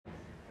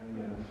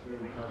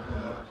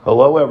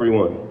Hello,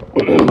 everyone.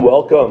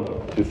 Welcome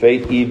to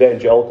Faith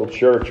Evangelical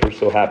Church. We're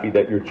so happy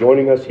that you're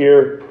joining us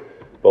here,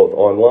 both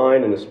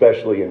online and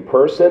especially in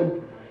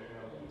person.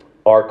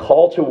 Our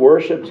call to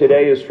worship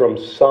today is from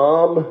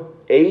Psalm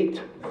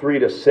 8,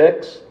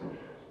 3-6,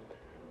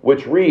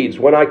 which reads,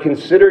 "When I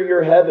consider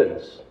your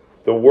heavens,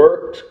 the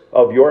works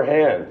of your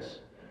hands,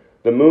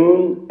 the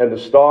moon and the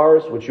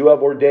stars which you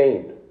have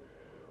ordained,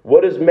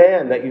 what is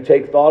man that you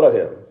take thought of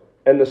him,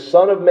 and the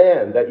son of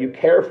man that you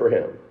care for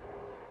him?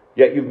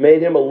 Yet you've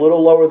made him a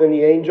little lower than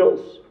the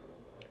angels,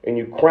 and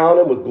you crown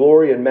him with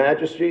glory and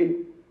majesty.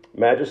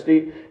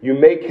 You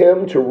make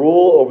him to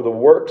rule over the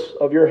works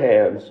of your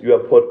hands. You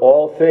have put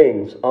all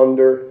things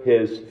under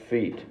his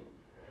feet."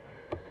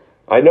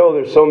 I know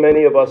there's so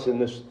many of us in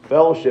this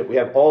fellowship. We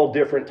have all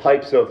different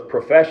types of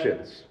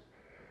professions.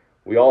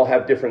 We all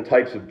have different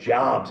types of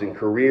jobs and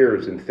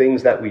careers and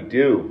things that we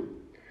do.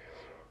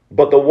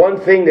 But the one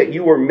thing that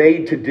you were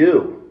made to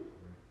do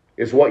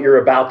is what you're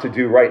about to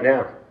do right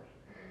now.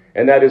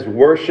 And that is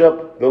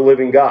worship the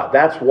living God.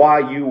 That's why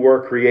you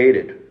were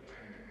created.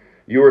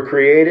 You were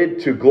created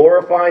to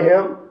glorify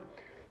him,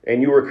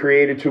 and you were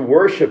created to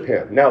worship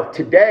him. Now,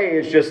 today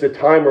is just a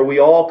time where we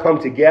all come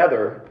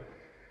together,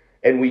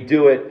 and we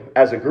do it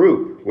as a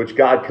group, which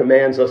God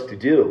commands us to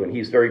do. And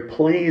he's very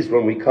pleased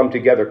when we come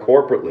together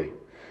corporately.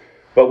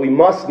 But we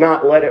must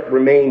not let it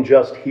remain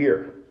just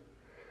here.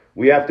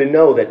 We have to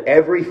know that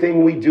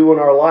everything we do in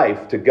our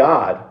life to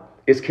God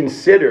is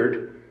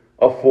considered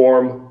a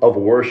form of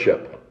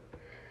worship.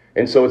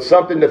 And so it's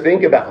something to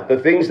think about. The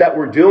things that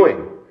we're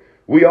doing,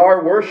 we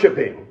are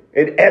worshiping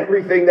in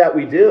everything that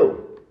we do.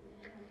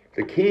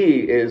 The key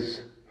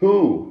is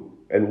who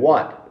and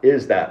what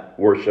is that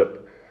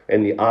worship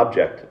and the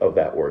object of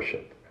that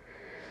worship.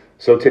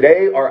 So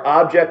today our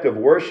object of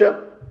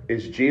worship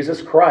is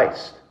Jesus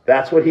Christ.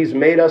 That's what he's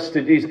made us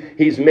to do.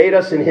 He's made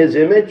us in his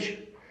image.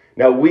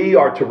 Now we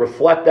are to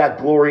reflect that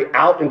glory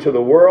out into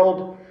the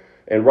world.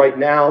 And right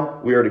now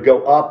we are to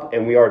go up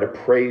and we are to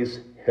praise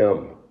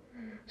him.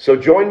 So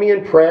join me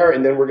in prayer,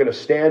 and then we're going to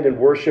stand and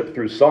worship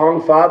through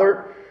song.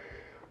 Father,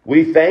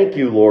 we thank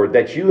you, Lord,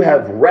 that you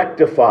have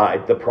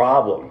rectified the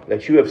problem,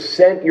 that you have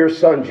sent your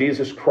Son,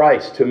 Jesus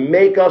Christ, to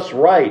make us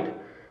right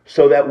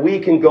so that we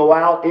can go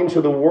out into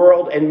the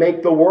world and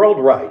make the world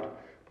right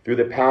through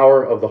the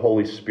power of the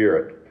Holy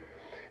Spirit.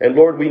 And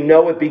Lord, we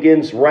know it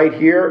begins right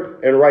here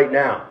and right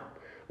now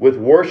with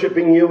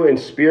worshiping you in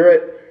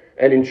spirit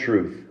and in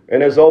truth.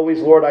 And as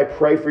always, Lord, I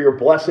pray for your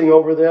blessing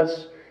over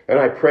this. And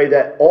I pray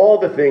that all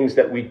the things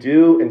that we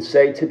do and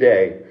say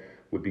today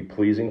would be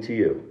pleasing to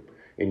you.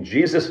 In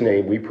Jesus'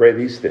 name, we pray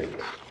these things.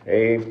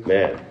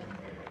 Amen.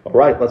 All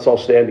right, let's all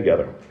stand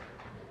together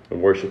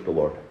and worship the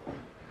Lord.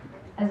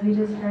 As we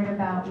just heard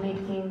about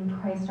making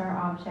Christ our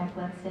object,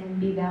 let's sing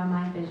Be Thou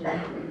My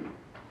Vision.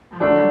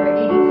 Number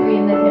 83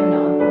 in the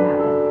hymnal,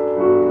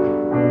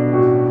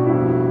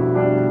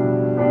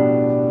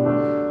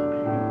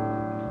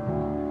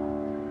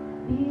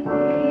 if you have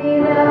it. Be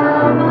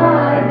thou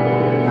my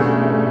vision,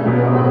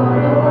 O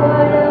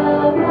Lord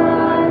of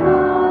my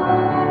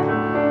heart,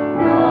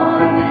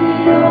 none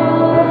be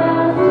all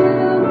else to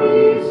me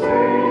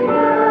save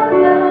that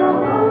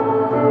thou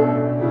art.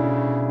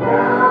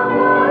 Thou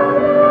art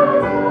my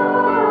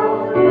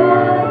soul,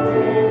 but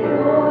in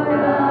your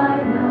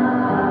thine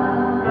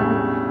eye,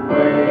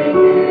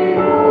 waking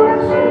or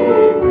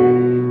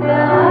sleeping,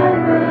 thy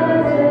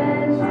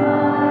presence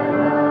my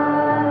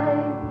life.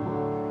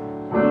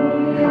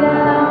 Be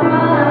thou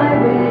my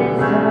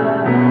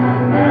wisdom,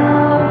 and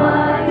thou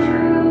my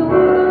true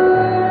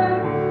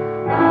word.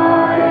 I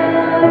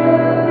am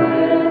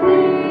with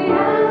thee,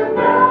 and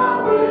thou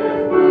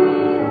with me,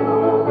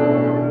 Lord.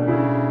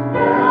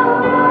 Thou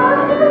my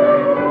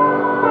great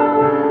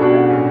Father,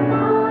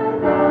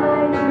 thy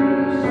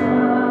true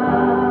Son.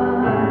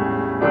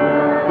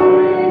 Thy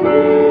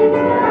winged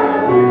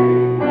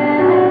telling,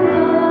 and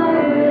I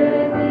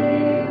with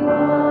thee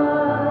one.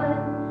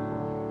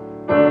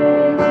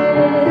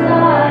 Riches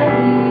I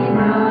need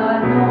not,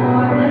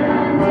 nor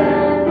man's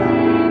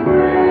empty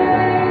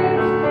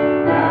praise.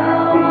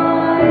 Thou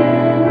my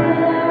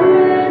inheritance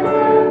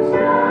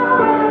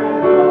now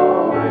and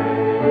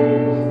always.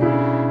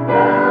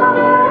 Thou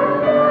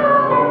art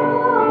thou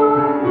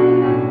only,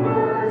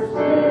 first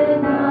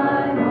in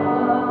thine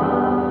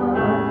heart.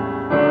 My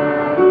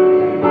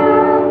King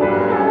of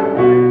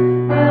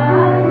heaven,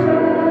 my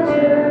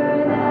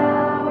treasure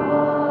thou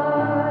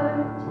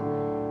art.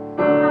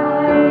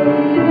 My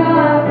King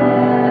of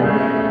heaven,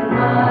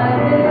 my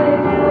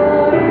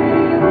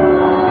victory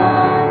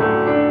won,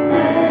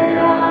 may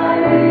I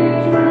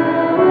reach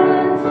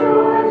heaven's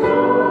joys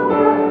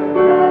over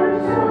the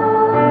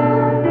sun.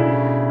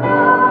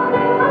 God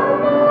of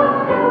my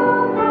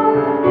own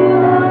heart,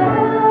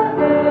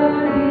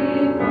 whatever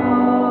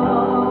befall,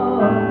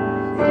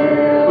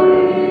 still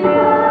be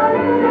my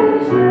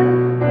vision,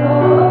 O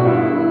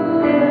ruler.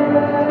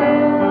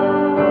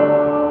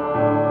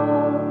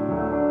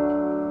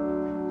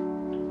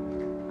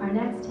 Our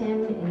next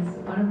hymn is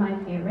one of my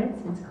favorites.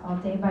 It's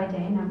called Day by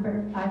Day,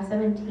 number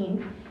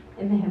 517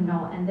 in the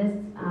hymnal. And this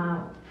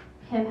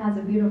hymn has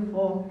a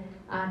beautiful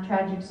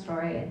tragic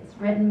story. It's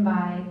written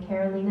by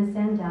Carolina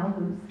Sandell,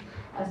 who's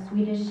a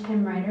Swedish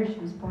hymn writer. She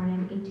was born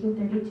in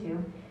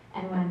 1832,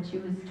 and when she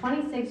was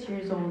 26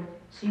 years old,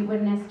 she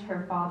witnessed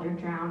her father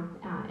drown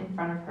in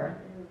front of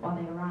her while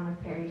they were on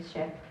a ferry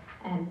ship.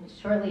 And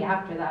shortly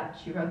after that,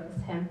 she wrote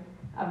this hymn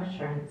of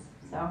assurance.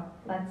 So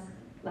let's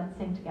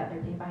sing together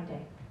day by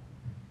day.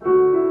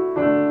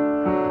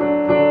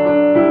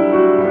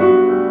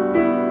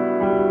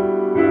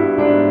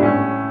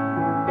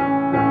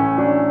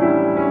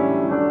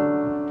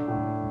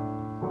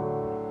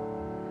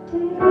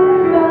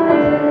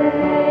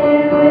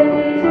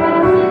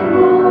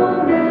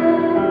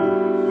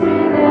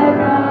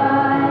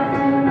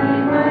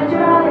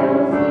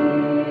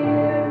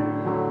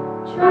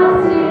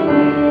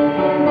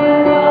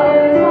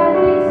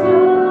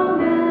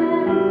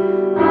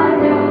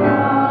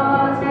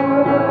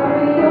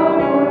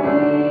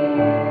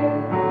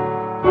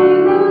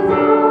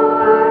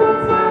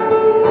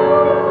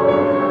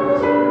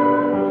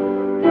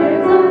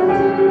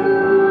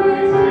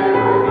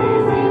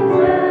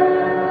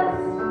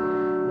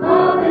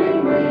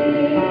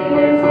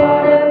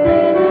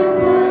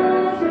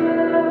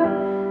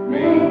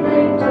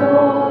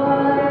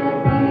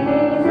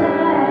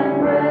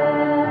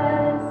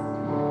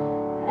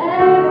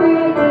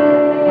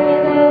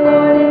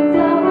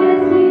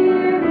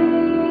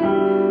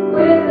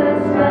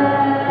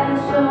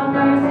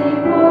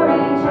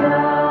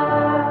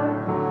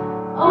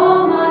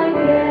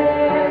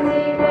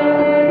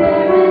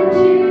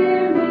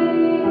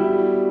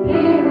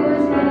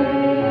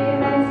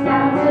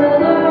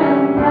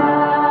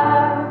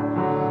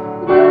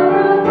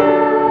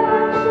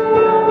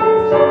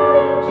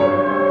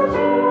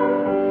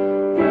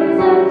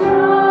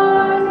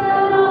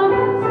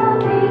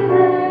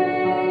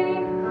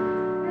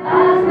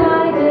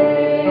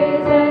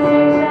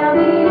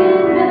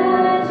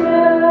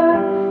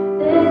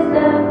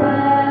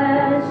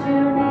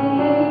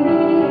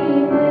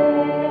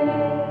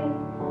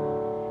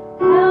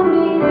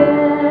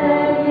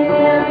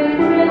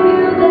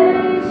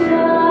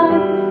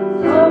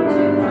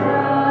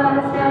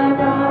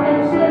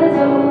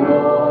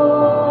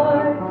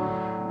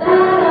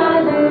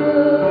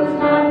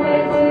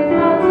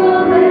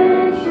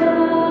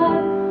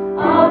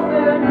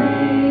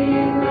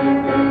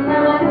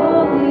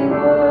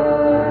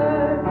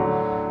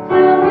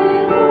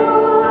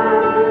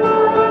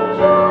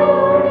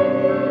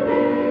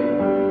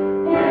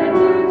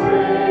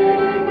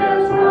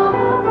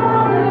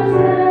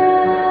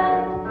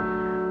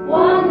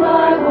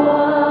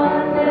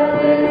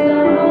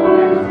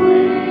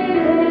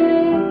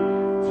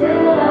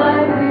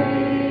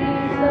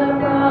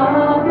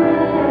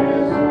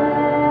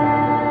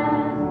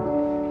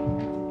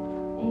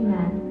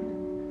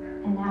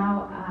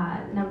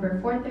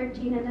 Number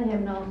 413 in the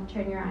hymnal,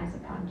 Turn Your Eyes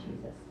Upon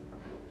Jesus.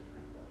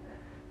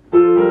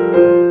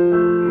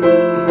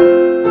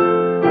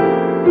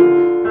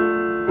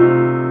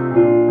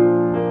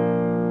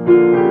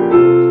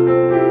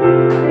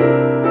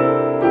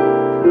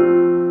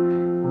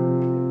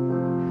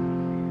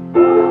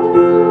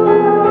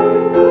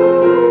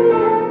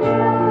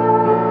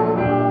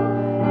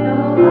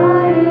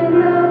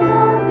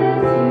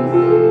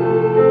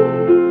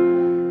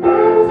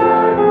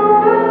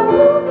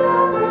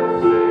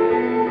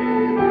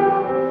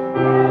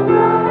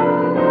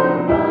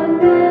 Bye.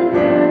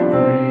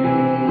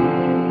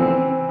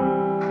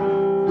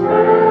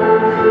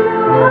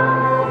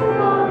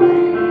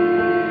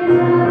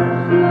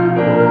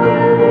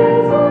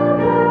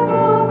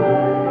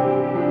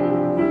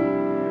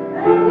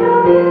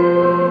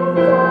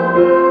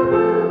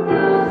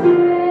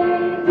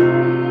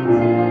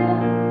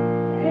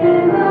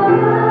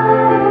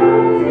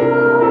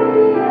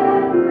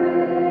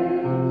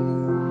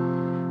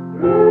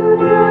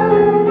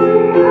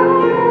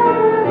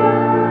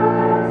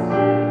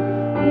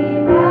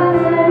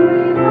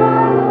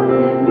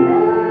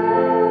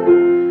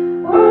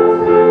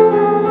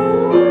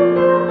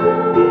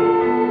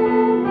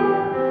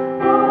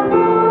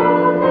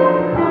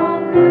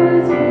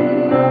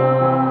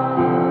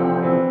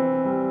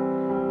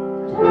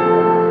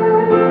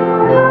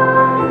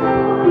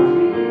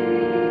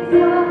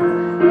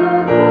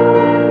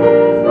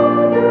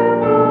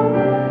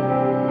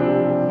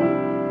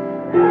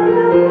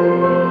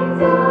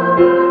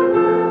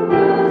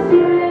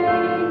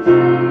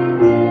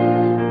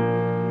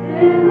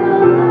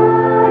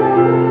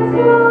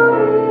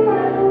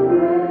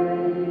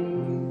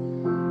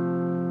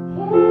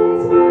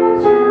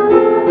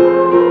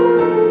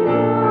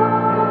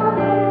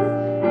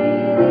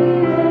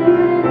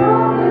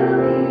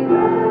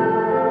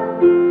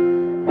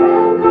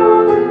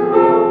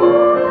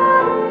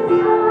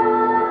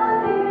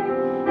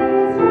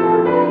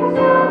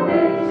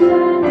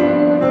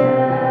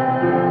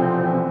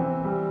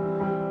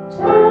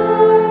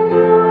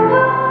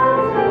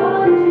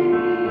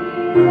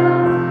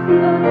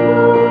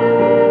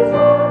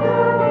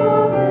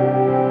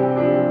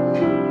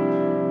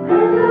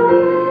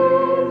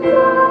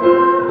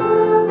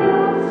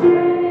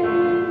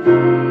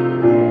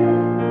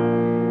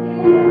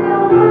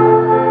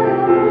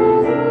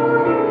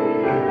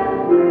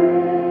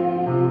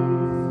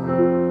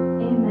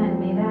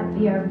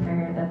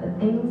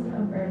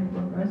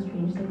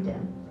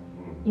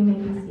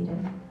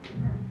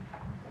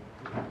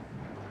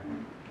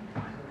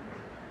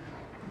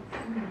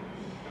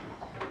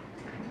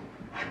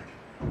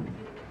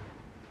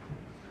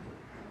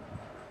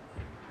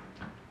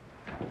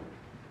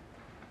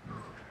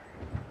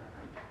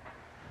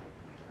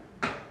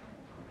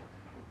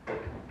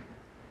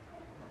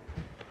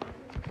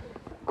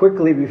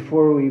 Quickly,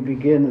 before we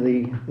begin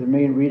the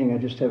main reading, I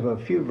just have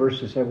a few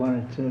verses I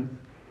wanted to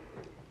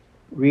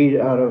read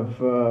out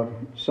of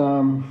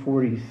Psalm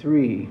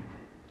 43.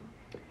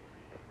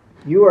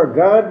 You are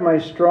God, my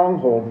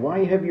stronghold.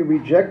 Why have you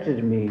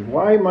rejected me?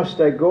 Why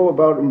must I go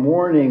about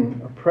mourning,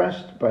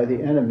 oppressed by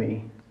the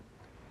enemy?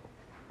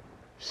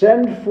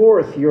 Send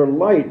forth your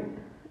light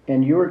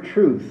and your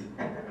truth.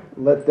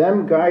 Let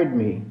them guide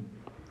me.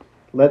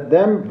 Let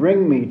them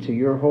bring me to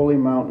your holy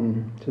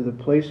mountain, to the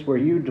place where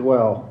you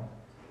dwell.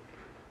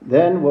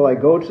 Then will I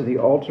go to the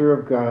altar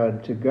of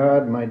God, to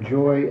God my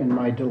joy and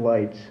my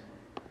delight.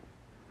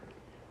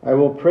 I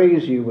will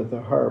praise you with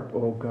the harp,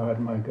 O God,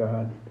 my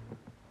God.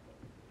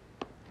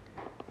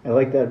 I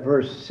like that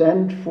verse.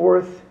 Send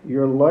forth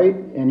your light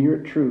and your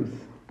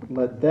truth.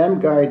 Let them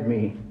guide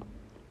me.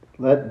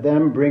 Let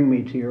them bring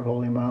me to your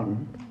holy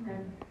mountain.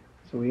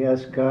 So we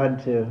ask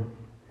God to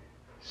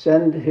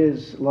send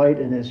his light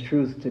and his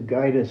truth to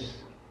guide us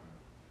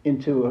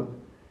into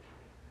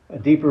a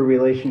deeper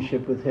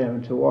relationship with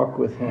him, to walk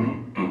with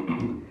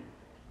him.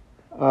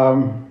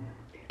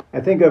 I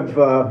think of,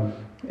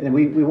 and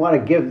we want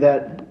to give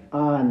that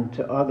on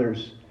to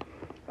others.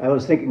 I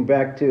was thinking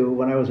back to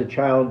when I was a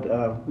child,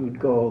 we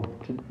would go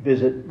to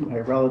visit my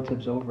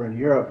relatives over in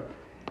Europe,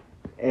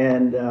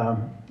 and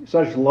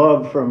such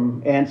love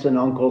from aunts and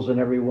uncles and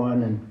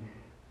everyone, and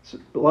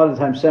a lot of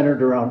times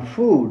centered around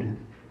food.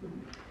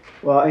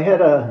 Well, I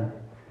had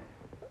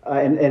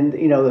and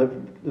you know,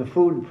 the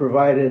food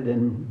provided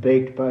and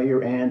baked by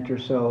your aunt or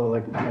so,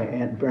 like my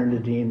Aunt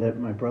Bernadine that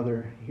my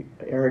brother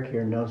Eric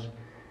here knows.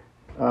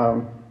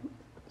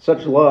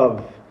 Such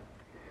love.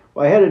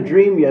 Well, I had a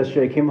dream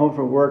yesterday. I came home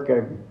from work.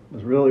 I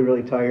was really,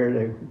 really tired.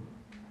 I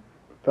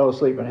fell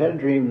asleep. I had a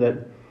dream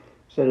that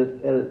sat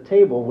at a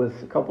table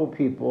with a couple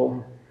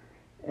people,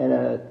 and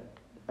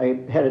I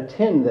had a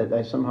tin that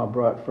I somehow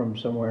brought from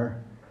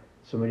somewhere.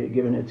 Somebody had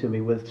given it to me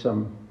with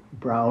some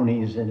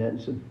brownies in it,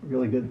 some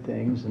really good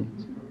things,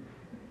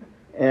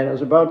 and I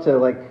was about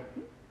to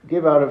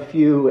give out a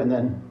few and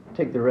then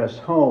take the rest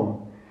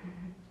home.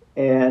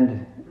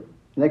 And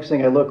next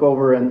thing I look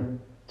over and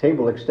the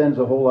table extends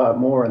a whole lot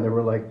more, and there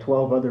were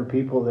 12 other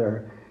people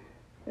there,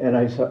 and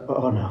I said,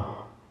 oh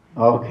no,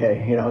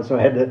 okay, so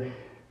I had to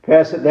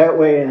pass it that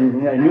way,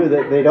 and I knew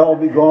that they'd all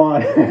be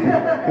gone.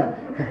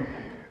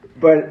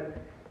 But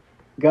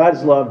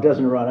God's love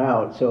doesn't run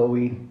out, so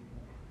we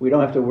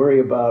don't have to worry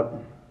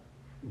about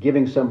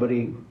giving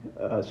somebody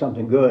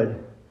something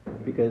good,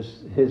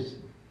 because his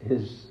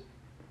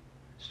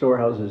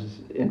storehouse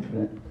is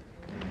infinite.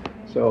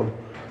 So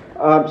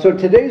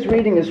today's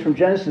reading is from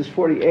Genesis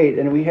 48,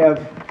 and we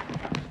have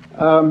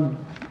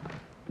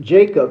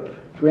Jacob,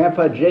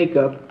 Grandpa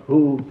Jacob,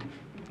 who,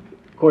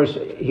 of course,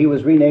 he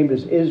was renamed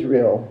as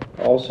Israel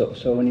also.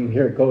 So when you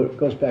hear it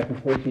goes back and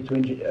forth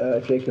between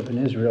Jacob and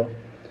Israel.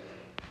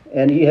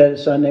 And he had a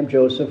son named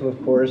Joseph,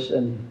 of course,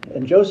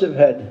 and Joseph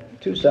had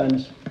two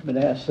sons,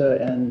 Manasseh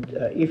and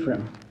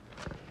Ephraim.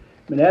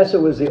 Manasseh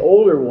was the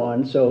older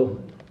one, so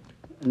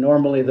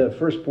normally the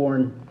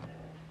firstborn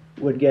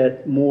would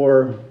get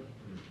more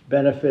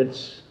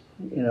benefits,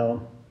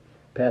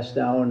 passed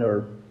down,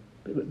 or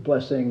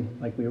blessing,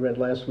 like we read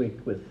last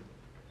week with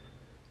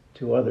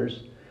two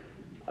others.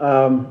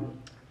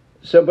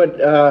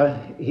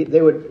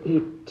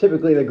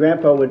 Typically the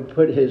grandpa would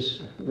put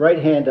his right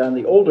hand on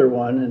the older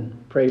one and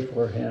pray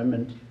for him,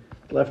 and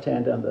left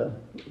hand on the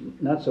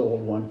not so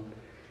old one.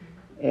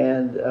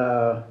 And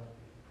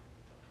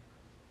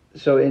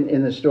so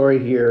in the story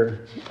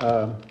here,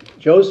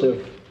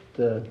 Joseph,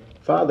 the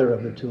father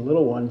of the two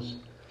little ones,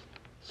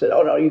 said,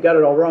 "Oh no, you got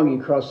it all wrong.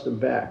 You crossed them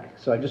back."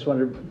 So I just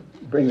wanted to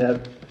bring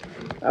that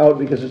out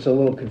because it's a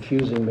little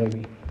confusing,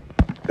 maybe.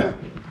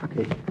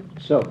 Okay,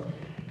 so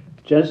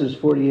Genesis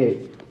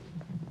 48.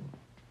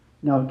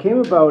 Now it came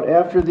about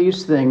after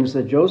these things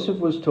that Joseph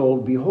was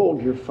told,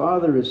 "Behold, your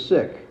father is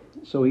sick."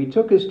 So he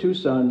took his two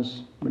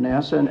sons,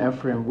 Manasseh and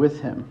Ephraim,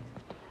 with him.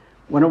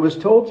 When it was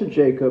told to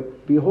Jacob,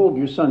 "Behold,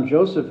 your son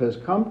Joseph has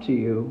come to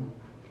you,"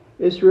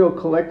 Israel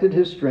collected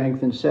his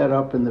strength and sat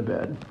up in the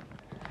bed.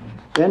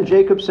 Then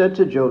Jacob said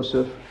to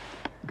Joseph,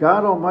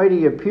 "God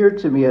Almighty appeared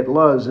to me at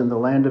Luz in the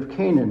land of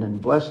Canaan and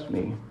blessed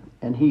me.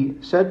 And he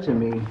said to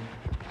me,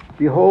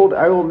 'Behold,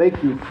 I will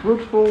make you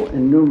fruitful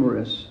and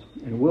numerous,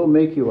 and will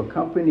make you a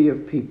company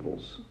of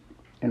peoples,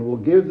 and will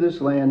give this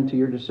land to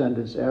your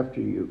descendants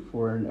after you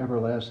for an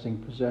everlasting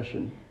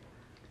possession.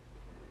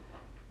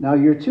 Now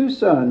your two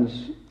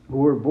sons, who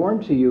were born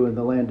to you in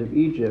the land of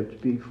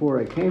Egypt before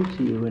I came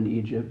to you in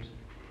Egypt,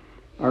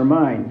 are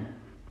mine.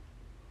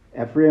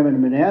 Ephraim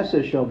and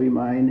Manasseh shall be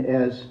mine,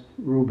 as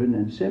Reuben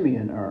and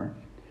Simeon are.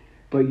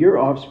 But your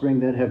offspring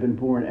that have been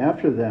born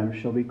after them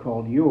shall be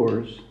called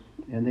yours,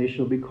 and they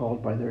shall be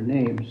called by their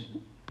names,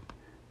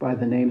 by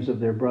the names of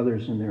their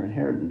brothers in their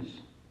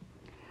inheritance.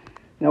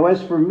 Now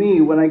as for me,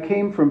 when I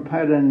came from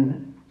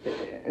Paddan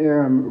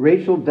Aram,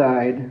 Rachel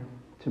died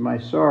to my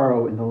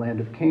sorrow in the land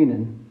of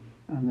Canaan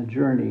on the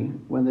journey,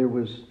 when there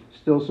was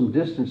still some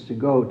distance to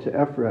go to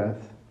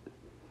Ephrath,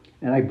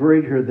 and I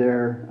buried her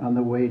there on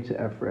the way to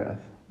Ephrath,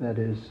 that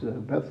is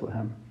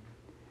Bethlehem.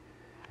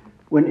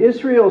 When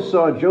Israel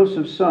saw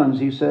Joseph's sons,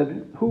 he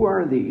said, "Who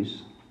are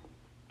these?"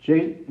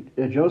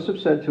 Joseph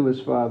said to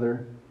his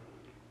father,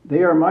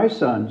 "They are my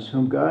sons,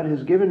 whom God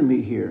has given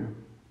me here."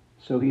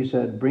 So he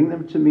said, "Bring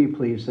them to me,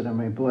 please, that I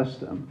may bless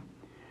them."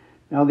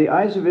 Now the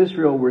eyes of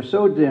Israel were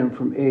so dim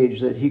from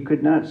age that he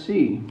could not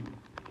see.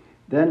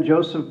 Then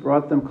Joseph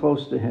brought them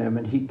close to him,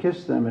 and he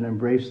kissed them and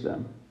embraced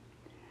them.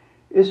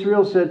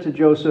 Israel said to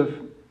Joseph,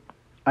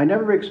 "I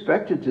never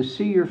expected to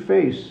see your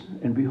face,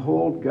 and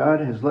behold, God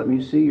has let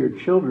me see your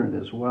children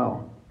as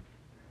well."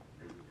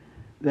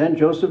 Then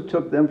Joseph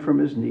took them from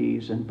his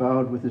knees and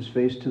bowed with his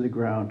face to the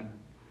ground.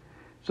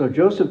 So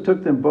Joseph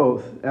took them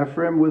both,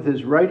 Ephraim with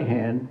his right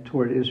hand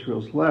toward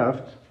Israel's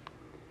left,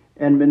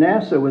 and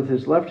Manasseh with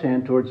his left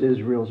hand towards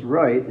Israel's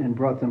right, and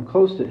brought them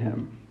close to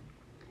him.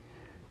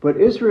 But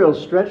Israel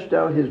stretched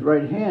out his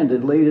right hand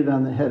and laid it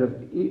on the head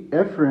of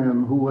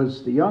Ephraim, who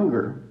was the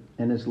younger,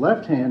 and his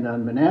left hand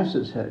on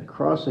Manasseh's head,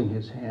 crossing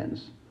his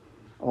hands,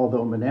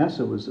 although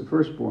Manasseh was the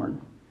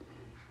firstborn.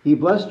 He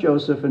blessed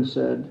Joseph and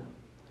said,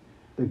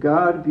 "The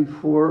God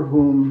before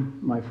whom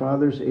my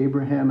fathers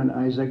Abraham and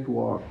Isaac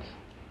walked,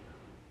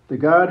 the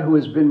God who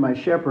has been my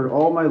shepherd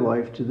all my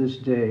life to this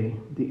day,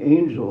 the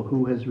angel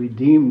who has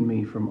redeemed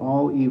me from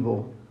all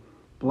evil,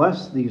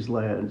 bless these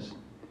lads,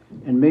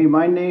 and may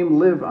my name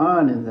live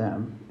on in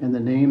them, and the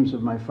names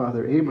of my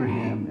father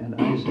Abraham and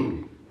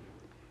Isaac.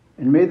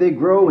 And may they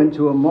grow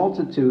into a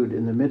multitude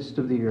in the midst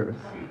of the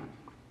earth."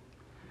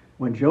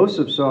 When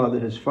Joseph saw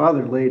that his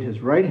father laid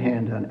his right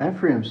hand on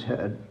Ephraim's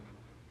head,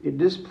 it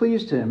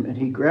displeased him, and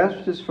he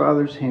grasped his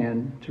father's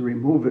hand to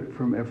remove it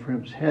from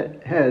Ephraim's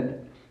head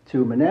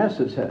to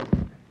Manasseh's head.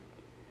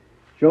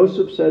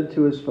 Joseph said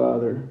to his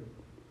father,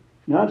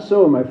 "Not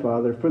so, my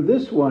father, for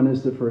this one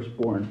is the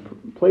firstborn.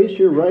 Place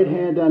your right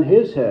hand on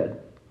his head."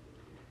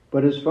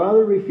 But his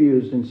father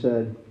refused and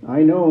said,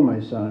 "I know,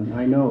 my son,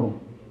 I know.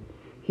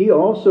 He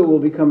also will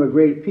become a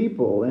great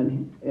people,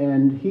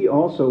 and he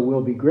also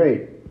will be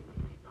great.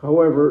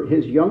 However,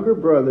 his younger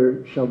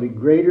brother shall be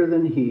greater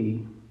than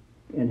he,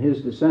 and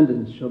his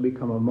descendants shall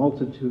become a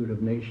multitude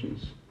of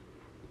nations."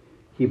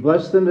 He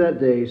blessed them that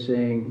day,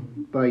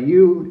 saying, By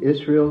you,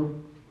 Israel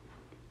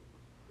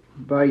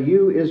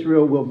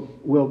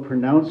will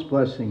pronounce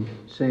blessing,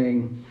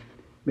 saying,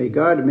 "May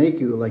God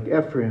make you like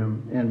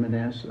Ephraim and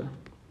Manasseh."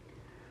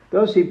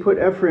 Thus he put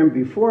Ephraim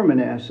before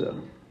Manasseh.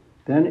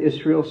 Then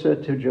Israel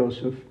said to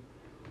Joseph,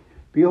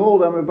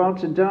 "Behold, I am about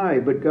to die,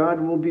 but God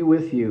will be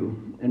with you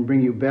and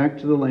bring you back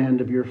to the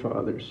land of your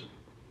fathers.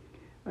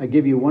 I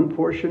give you one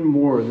portion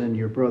more than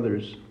your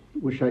brothers,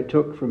 which I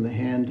took from the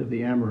hand of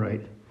the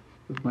Amorite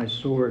with my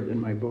sword and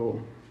my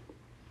bow."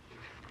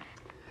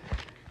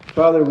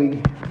 Father,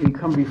 we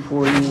come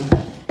before you.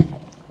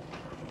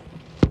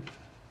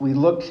 We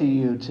look to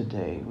you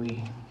today.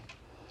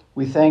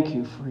 We thank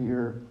you for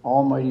your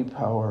almighty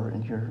power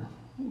and your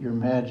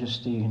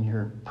majesty and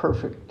your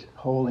perfect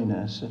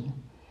holiness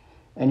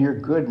and your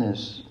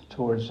goodness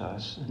towards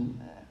us and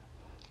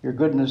your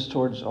goodness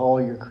towards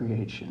all your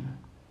creation.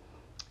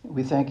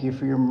 We thank you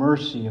for your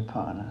mercy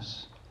upon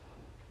us.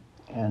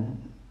 And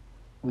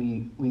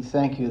we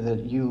thank you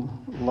that you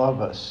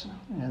love us.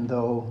 And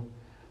though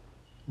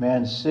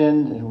man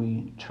sinned and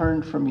we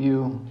turned from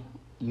you,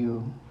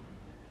 you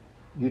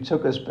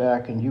took us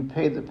back and you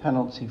paid the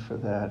penalty for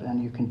that.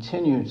 And you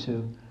continue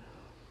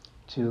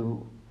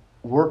to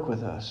work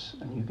with us.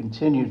 And you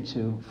continue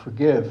to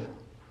forgive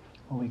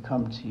when we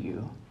come to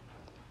you.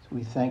 So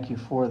we thank you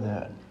for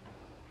that.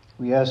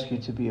 We ask you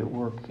to be at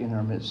work in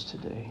our midst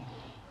today.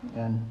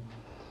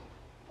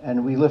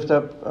 And we lift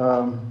up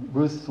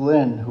Ruth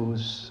Lynn,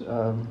 who's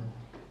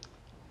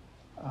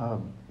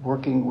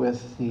working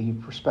with the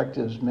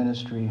Perspectives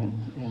Ministry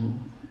in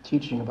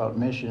teaching about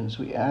missions.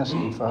 We ask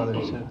you, Father,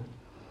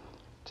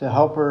 to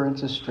help her and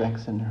to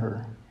strengthen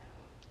her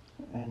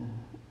and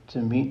to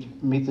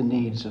meet the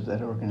needs of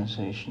that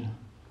organization.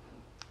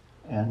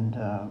 And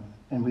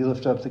we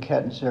lift up the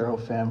Catanzaro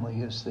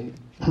family as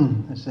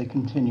they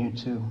continue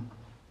to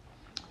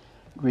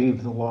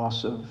grieve the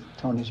loss of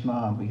Tony's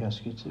mom. We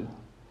ask you to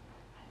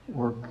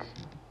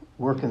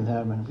work in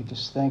them, and we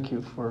just thank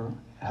you for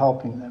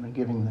helping them and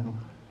giving them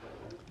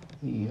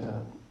the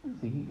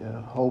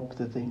hope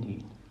that they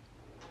need.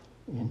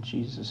 In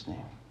Jesus' name,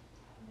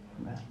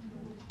 amen.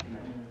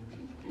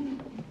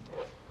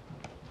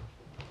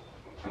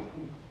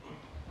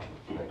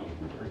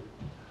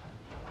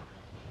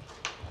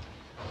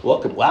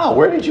 Welcome. Wow,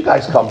 where did you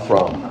guys come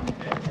from?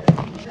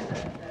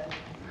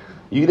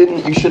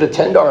 You should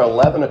attend our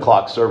 11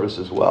 o'clock service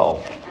as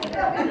well.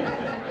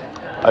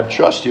 I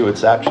trust you.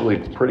 It's actually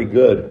pretty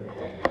good.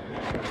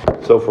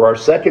 So for our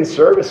second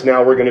service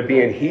now, we're going to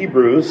be in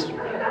Hebrews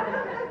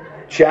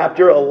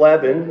chapter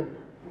 11,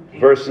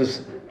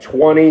 verses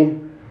 20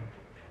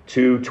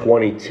 to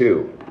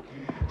 22.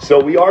 So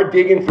we are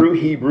digging through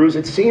Hebrews.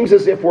 It seems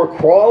as if we're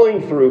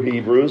crawling through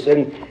Hebrews,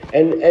 and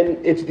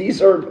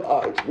these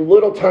are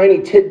little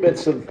tiny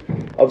tidbits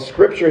of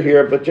scripture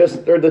here, but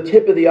just they're the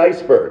tip of the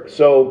iceberg.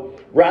 So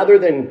rather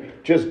than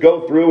just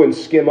go through and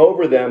skim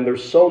over them,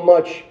 there's so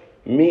much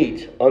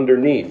meat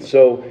underneath.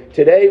 So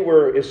today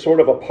is sort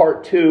of a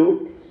part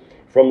 2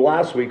 from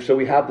last week, so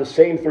we have the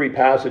same 3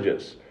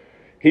 passages.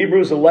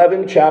 Hebrews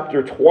 11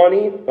 verse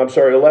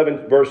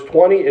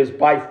 20 is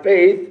by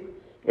faith.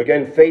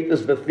 Again, faith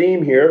is the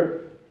theme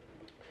here.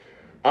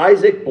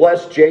 Isaac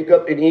blessed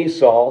Jacob and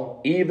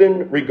Esau,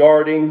 even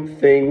regarding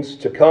things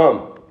to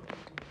come.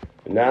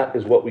 And that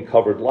is what we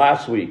covered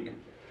last week.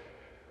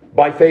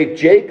 By faith,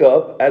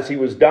 Jacob, as he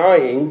was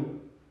dying,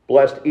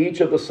 blessed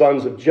each of the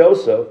sons of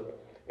Joseph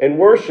and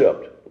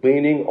worshipped,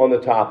 leaning on the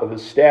top of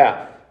his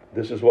staff.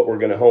 This is what we're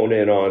going to hone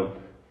in on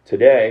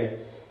today.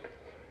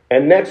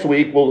 And next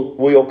week,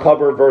 we'll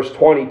cover verse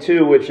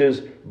 22, which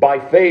is, by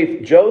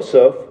faith,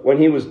 Joseph, when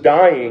he was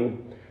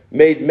dying,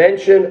 made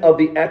mention of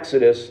the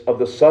exodus of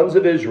the sons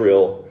of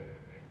Israel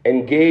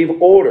and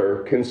gave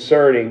order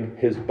concerning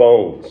his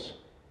bones.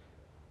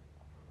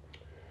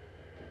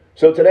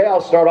 So today I'll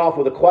start off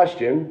with a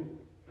question.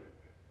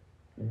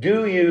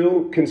 Do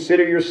you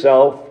consider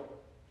yourself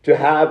to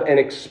have an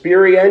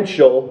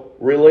experiential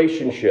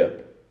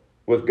relationship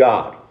with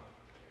God?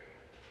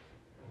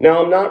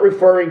 Now, I'm not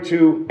referring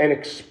to an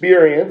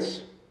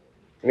experience.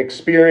 An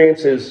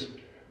experience is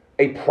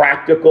a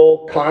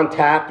practical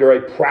contact or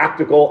a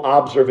practical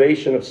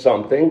observation of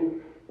something,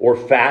 or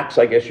facts,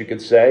 I guess you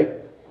could say.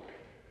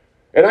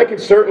 And I could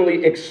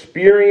certainly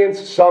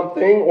experience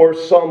something or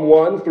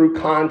someone through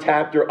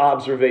contact or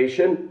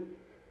observation.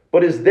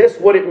 But is this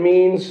what it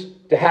means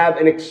to have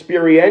an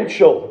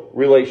experiential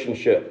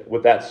relationship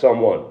with that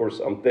someone or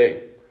something?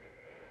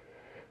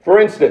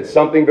 For instance,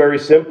 something very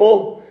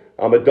simple.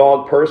 I'm a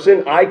dog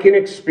person. I can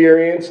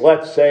experience,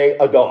 let's say,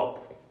 a dog.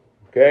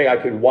 Okay, I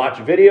can watch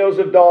videos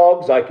of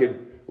dogs. I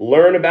could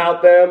learn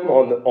about them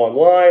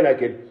online. I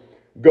could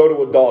go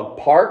to a dog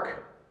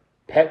park,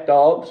 pet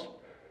dogs.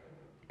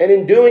 And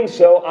in doing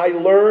so, I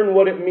learn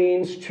what it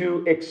means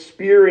to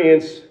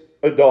experience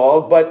a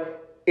dog.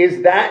 But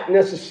is that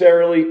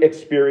necessarily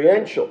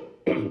experiential?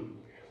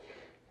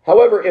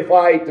 However, if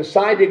I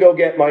decide to go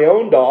get my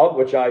own dog,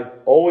 which I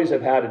always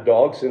have had a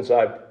dog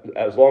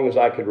as long as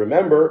I could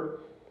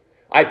remember,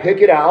 I pick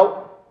it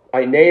out,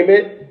 I name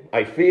it,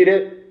 I feed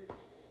it,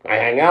 I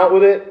hang out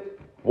with it,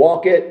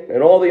 walk it,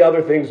 and all the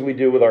other things we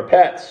do with our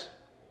pets.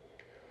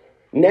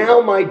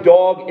 Now my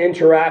dog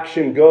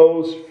interaction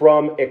goes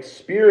from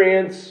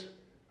experience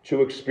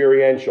to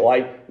experiential.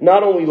 I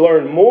not only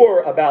learn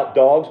more about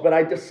dogs, but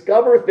I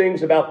discover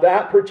things about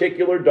that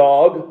particular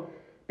dog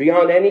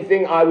beyond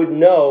anything I would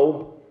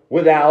know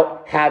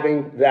without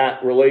having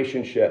that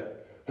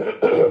relationship.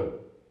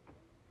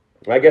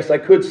 I guess I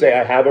could say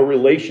I have a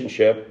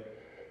relationship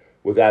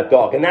with that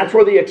dog. And that's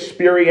where the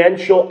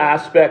experiential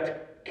aspect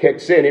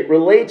kicks in. It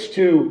relates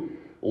to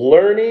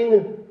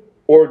learning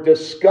or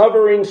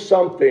discovering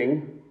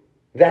something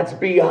that's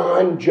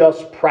beyond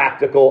just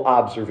practical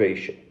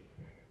observation.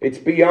 It's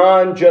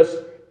beyond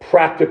just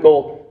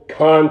practical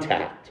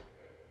contact.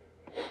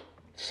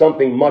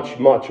 Something much,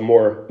 much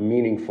more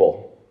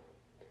meaningful.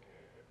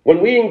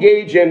 When we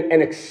engage in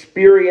an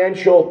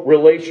experiential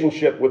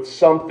relationship with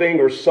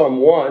something or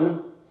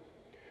someone,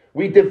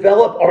 we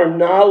develop our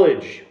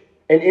knowledge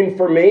and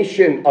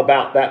information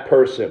about that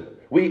person.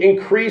 We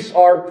increase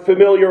our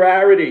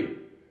familiarity,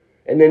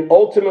 and then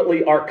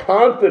ultimately our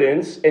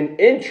confidence and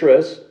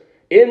interest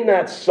in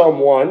that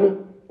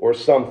someone or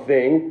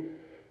something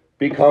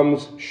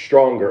becomes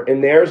stronger.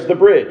 And there's the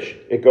bridge.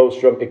 It goes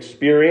from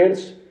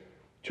experience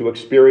to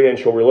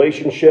experiential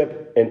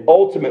relationship, and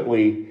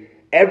ultimately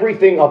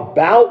everything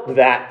about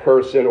that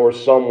person or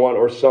someone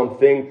or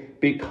something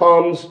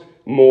becomes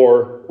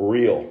more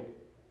real.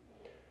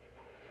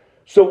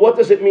 So what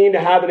does it mean to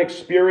have an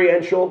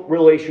experiential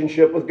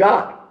relationship with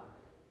God?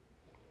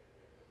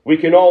 We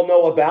can all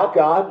know about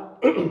God.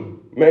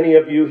 Many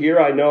of you here,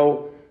 I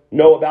know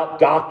about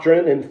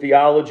doctrine and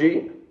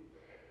theology.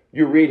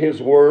 You read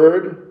His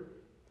Word.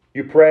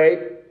 You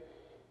pray.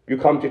 You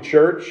come to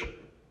church.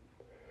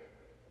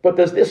 But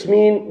does this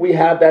mean we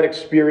have that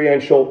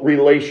experiential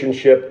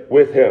relationship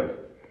with Him?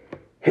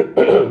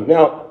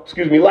 Now,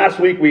 last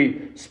week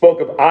we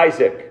spoke of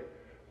Isaac.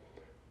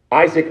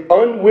 Isaac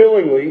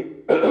unwillingly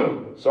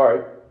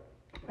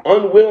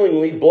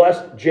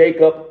blessed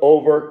Jacob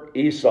over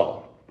Esau.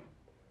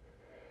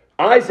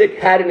 Isaac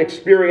had an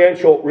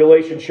experiential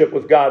relationship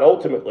with God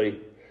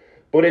ultimately,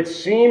 but it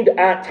seemed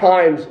at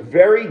times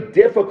very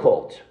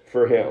difficult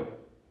for him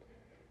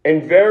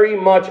and very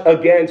much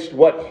against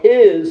what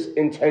his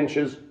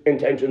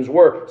intentions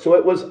were. So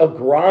it was a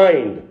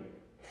grind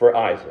for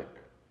Isaac.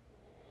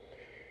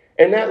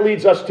 And that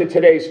leads us to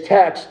today's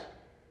text,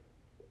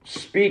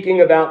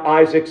 speaking about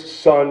Isaac's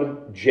son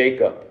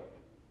Jacob.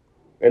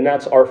 And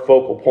that's our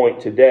focal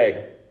point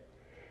today.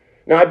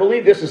 Now, I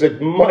believe this is a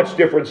much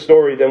different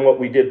story than what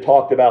we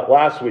talked about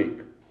last week.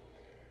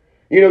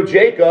 You know,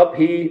 Jacob,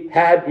 he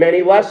had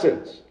many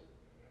lessons.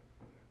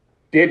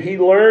 Did he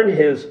learn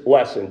his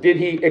lesson? Did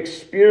he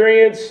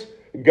experience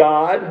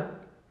God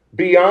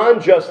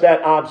beyond just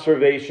that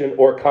observation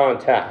or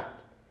contact?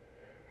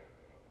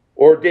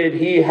 Or did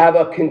he have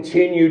a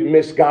continued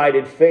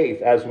misguided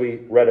faith, as we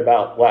read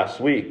about last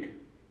week?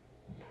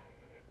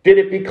 Did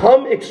it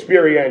become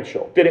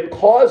experiential? Did it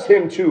cause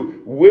him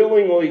to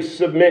willingly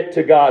submit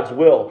to God's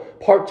will,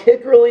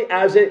 particularly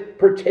as it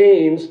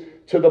pertains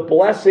to the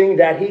blessing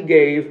that he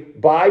gave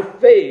by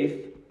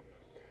faith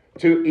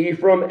to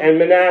Ephraim and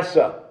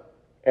Manasseh,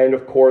 and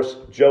of course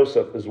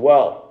Joseph as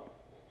well?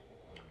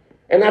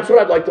 And that's what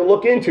I'd like to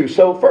look into.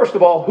 So first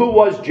of all, who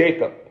was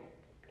Jacob?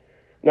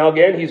 Now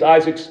again, he's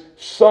Isaac's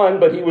son,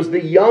 but he was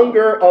the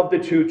younger of the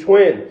two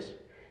twins.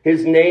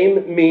 His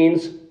name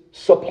means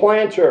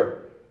supplanter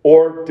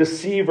or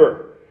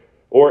deceiver,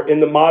 or in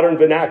the modern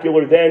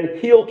vernacular then,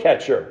 heel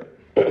catcher.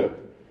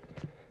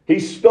 He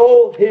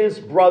stole his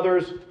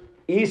brother's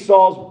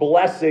Esau's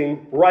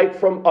blessing right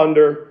from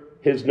under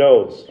his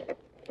nose.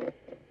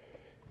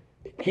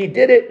 He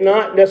did it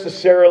not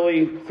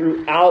necessarily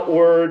through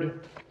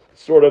outward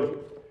sort of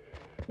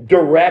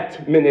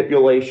direct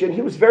manipulation.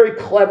 He was very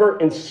clever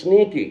and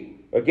sneaky.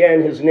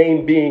 Again, his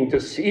name being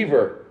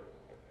deceiver.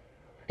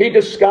 He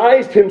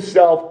disguised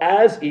himself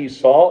as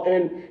Esau,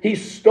 and he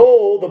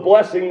stole the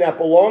blessing that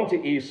belonged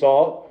to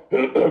Esau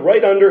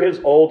right under his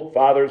old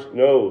father's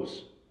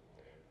nose.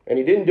 And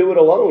he didn't do it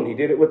alone. He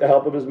did it with the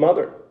help of his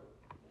mother.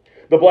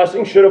 The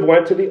blessing should have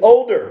went to the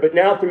older, but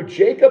now through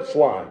Jacob's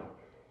line,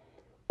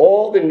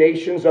 all the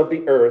nations of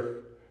the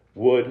earth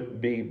would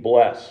be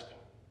blessed.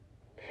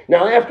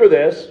 Now after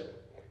this,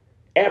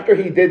 after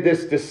he did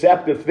this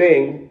deceptive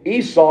thing,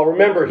 Esau,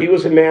 remember, he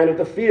was a man of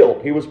the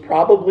field. He was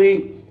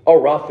probably a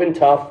rough and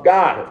tough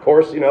guy. Of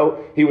course,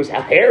 he was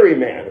a hairy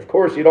man. Of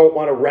course, you don't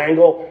want to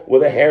wrangle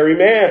with a hairy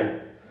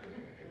man.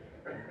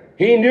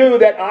 He knew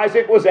that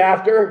Isaac was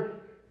after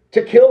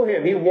to kill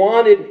him. He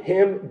wanted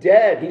him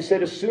dead. He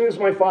said, as soon as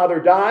my father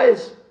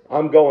dies,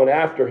 I'm going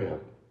after him.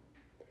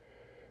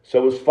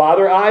 So his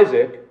father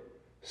Isaac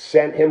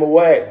sent him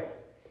away.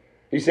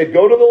 He said,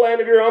 go to the land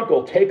of your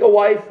uncle, take a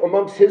wife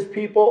amongst his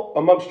people,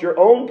 amongst your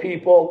own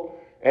people,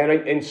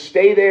 and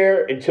stay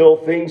there until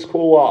things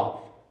cool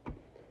off.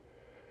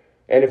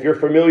 And if you're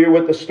familiar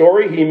with the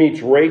story, he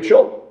meets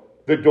Rachel,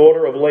 the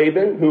daughter of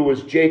Laban, who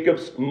was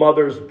Jacob's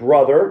mother's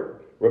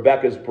brother,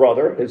 Rebekah's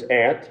brother, his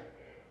aunt.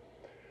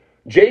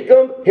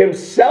 Jacob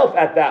himself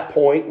at that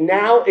point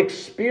now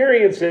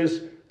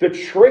experiences the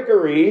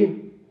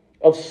trickery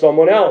of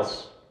someone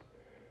else.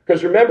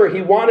 Because remember,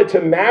 he wanted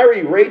to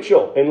marry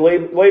Rachel, and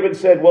Laban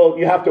said, well,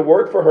 you have to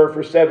work for her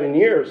for 7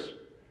 years.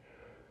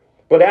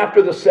 But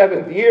after the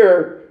 7th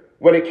year,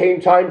 when it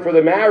came time for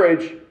the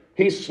marriage,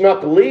 he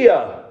snuck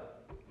Leah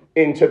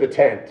into the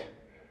tent.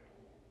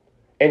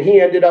 And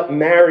he ended up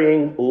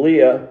marrying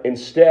Leah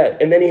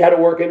instead. And then he had to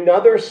work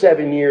another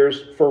 7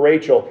 years for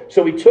Rachel.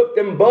 So he took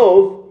them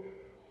both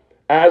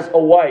as a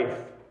wife.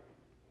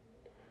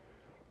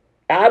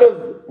 Out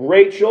of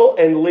Rachel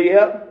and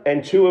Leah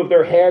and 2 of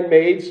their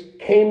handmaids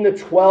came the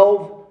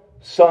 12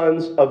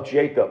 sons of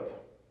Jacob,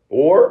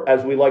 or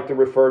as we like to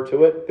refer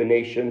to it, the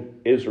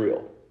nation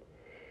Israel.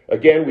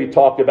 Again, we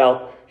talked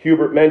about,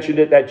 Hubert mentioned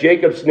it, that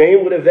Jacob's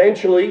name would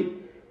eventually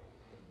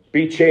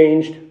be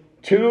changed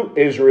to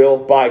Israel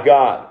by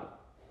God.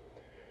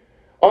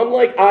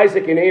 Unlike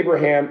Isaac and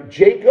Abraham,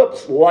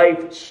 Jacob's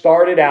life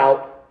started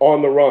out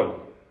on the run.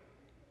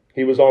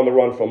 He was on the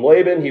run from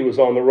Laban. He was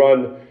on the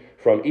run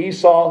from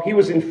Esau. He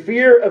was in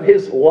fear of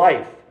his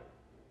life.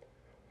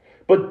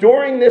 But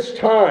during this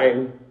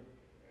time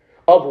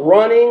of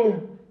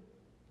running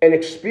and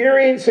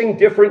experiencing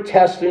different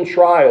tests and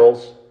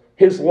trials,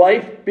 his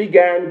life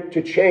began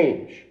to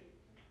change.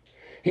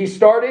 He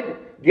started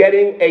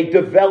getting a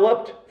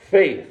developed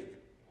faith.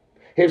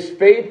 His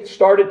faith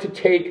started to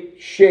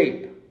take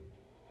shape.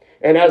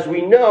 And as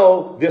we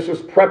know, this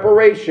was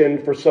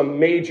preparation for some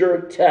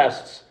major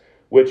tests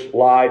which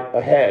lied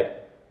ahead.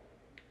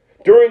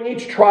 During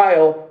each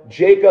trial,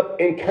 Jacob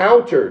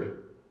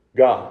encountered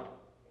God.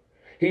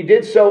 He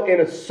did so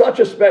in such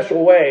a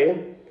special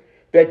way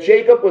that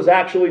Jacob was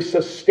actually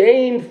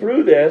sustained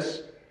through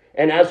this,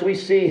 and as we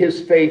see,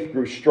 his faith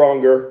grew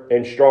stronger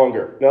and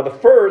stronger. Now, the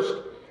first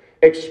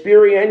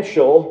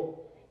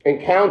experiential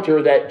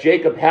encounter that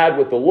Jacob had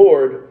with the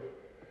Lord,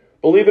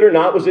 believe it or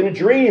not, was in a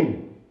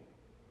dream.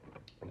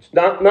 It's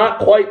not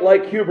quite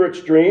like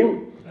Hubert's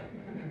dream,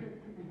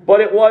 but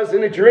it was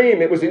in a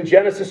dream. It was in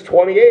Genesis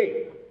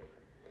 28.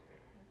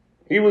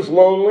 He was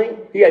lonely.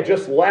 He had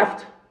just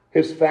left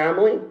his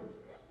family.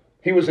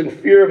 He was in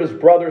fear of his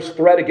brother's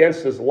threat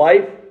against his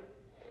life.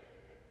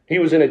 He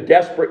was in a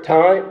desperate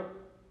time,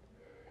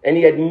 and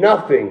he had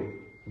nothing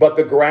but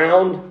the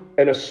ground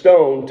and a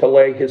stone to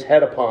lay his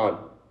head upon.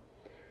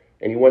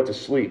 And he went to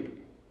sleep.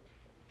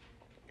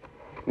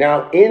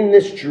 Now, in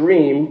this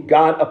dream,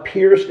 God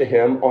appears to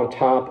him on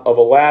top of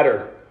a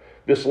ladder.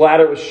 This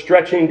ladder was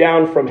stretching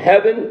down from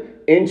heaven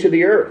into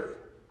the earth.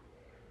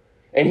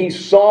 And he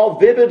saw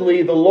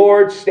vividly the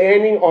Lord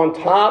standing on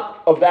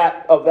top of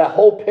that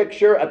whole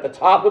picture at the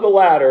top of the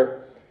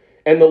ladder.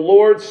 And the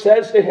Lord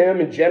says to him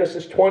in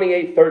Genesis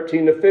 28,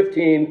 13 to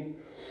 15,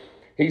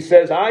 he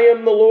says, I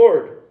am the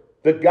Lord,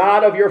 the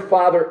God of your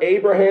father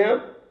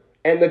Abraham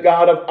and the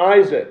God of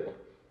Isaac.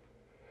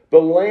 The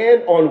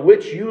land on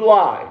which you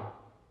lie,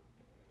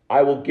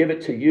 I will give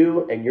it to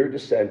you and your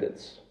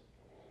descendants.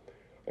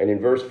 And in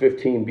verse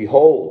 15,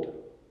 behold,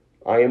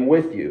 I am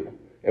with you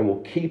and will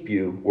keep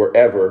you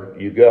wherever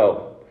you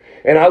go.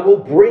 And I will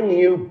bring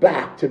you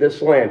back to this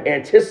land,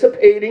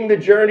 anticipating the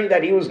journey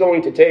that he was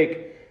going to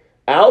take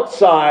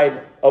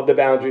outside of the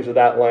boundaries of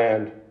that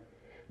land.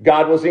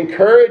 God was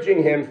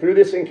encouraging him through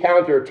this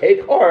encounter,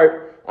 take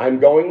heart,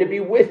 I'm going to be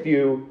with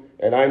you,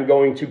 and I'm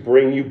going to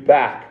bring you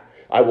back.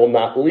 I will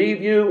not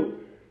leave you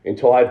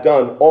until I've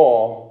done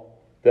all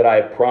that I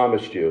have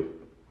promised you.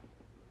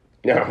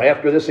 Now,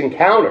 after this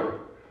encounter,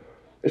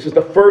 this is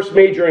the first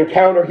major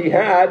encounter he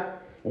had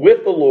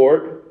with the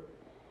Lord.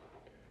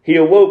 He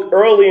awoke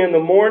early in the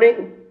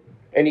morning,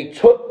 and he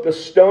took the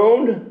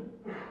stone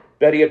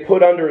that he had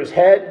put under his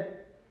head,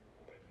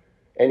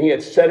 and he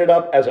had set it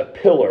up as a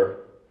pillar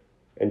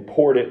and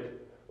poured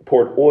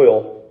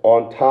oil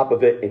on top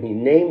of it, and he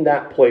named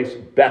that place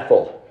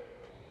Bethel,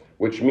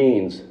 which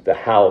means the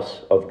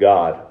house of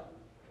God.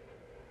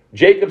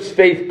 Jacob's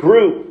faith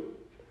grew,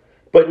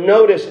 but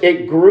notice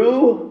it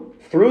grew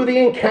through the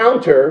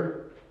encounter,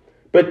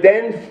 but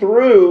then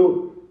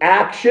through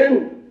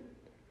action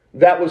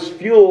that was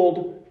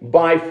fueled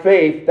by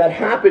faith that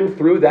happened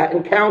through that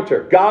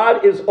encounter.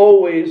 God is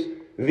always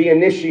the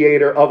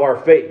initiator of our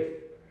faith.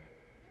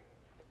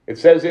 It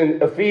says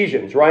in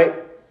Ephesians, right?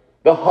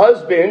 The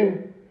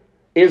husband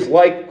is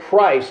like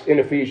Christ in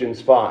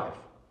Ephesians 5.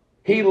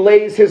 He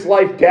lays his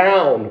life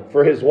down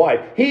for his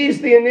wife.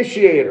 He's the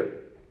initiator.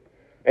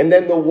 And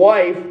then the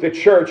wife, the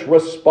church,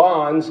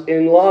 responds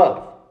in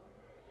love.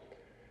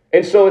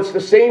 And so it's the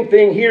same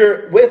thing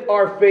here with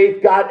our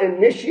faith. God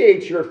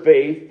initiates your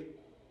faith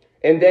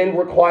and then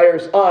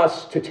requires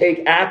us to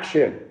take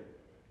action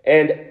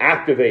and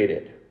activate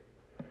it.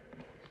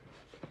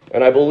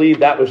 And I believe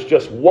that was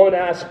just one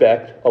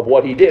aspect of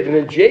what he did. And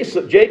then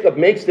Jacob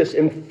makes this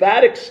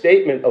emphatic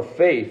statement of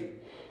faith.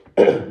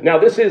 Now,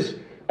 this is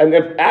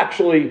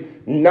actually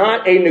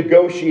not a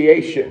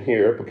negotiation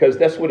here, because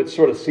that's what it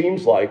sort of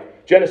seems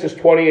like. Genesis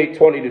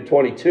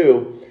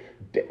 28:20-22.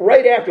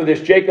 Right after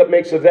this, Jacob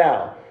makes a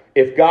vow.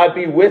 If God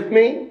be with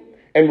me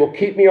and will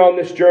keep me on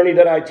this journey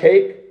that I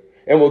take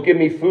and will give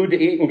me food to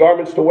eat and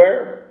garments to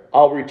wear,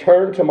 I'll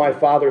return to my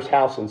father's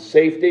house in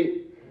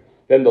safety.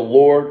 Then the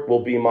Lord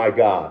will be my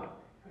God.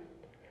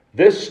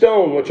 This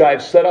stone, which I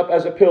have set up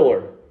as a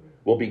pillar,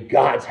 will be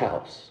God's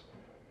house.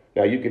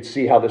 Now you could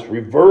see how this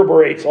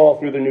reverberates all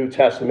through the New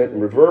Testament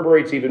and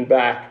reverberates even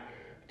back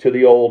to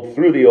the Old,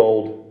 through the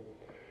Old.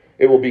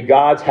 It will be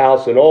God's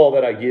house, and all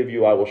that I give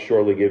you, I will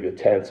surely give you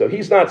 10. So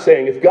he's not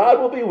saying, if God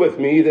will be with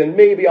me, then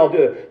maybe I'll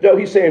do it. No,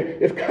 he's saying,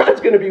 if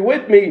God's going to be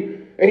with me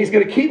and he's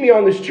going to keep me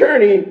on this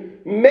journey,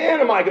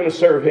 man, am I going to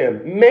serve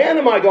him. Man,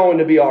 am I going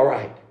to be all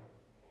right.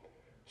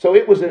 So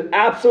it was an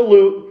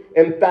absolute,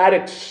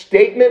 emphatic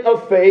statement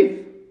of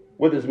faith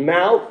with his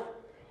mouth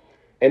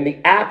and the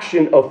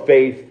action of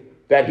faith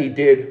that he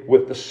did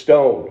with the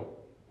stone.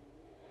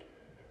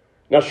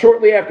 Now,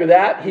 shortly after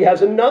that, he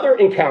has another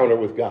encounter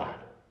with God.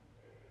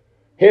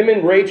 Him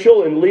and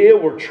Rachel and Leah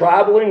were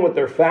traveling with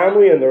their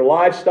family and their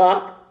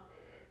livestock,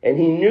 and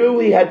he knew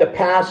he had to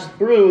pass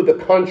through the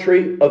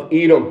country of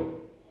Edom,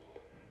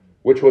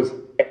 which was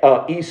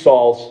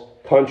Esau's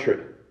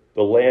country,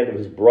 the land of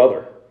his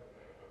brother.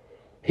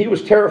 He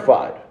was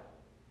terrified.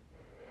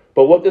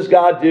 But what does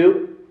God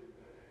do?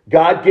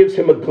 God gives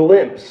him a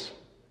glimpse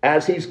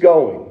as he's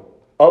going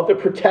of the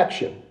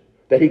protection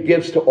that he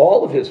gives to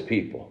all of his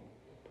people.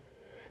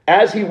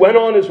 As he went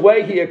on his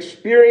way, he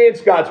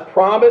experienced God's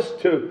promise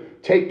to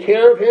take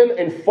care of him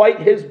and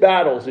fight his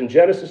battles. In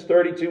Genesis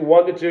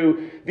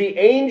 32:1-2, the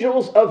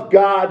angels of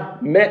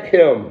God met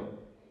him.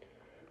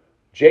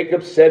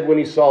 Jacob said when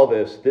he saw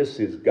this, this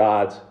is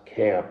God's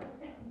camp.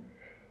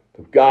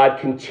 God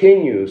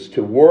continues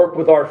to work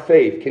with our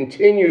faith,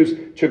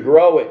 continues to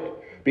grow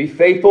it. Be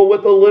faithful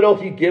with a little,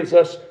 he gives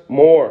us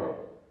more.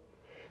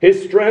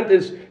 His faith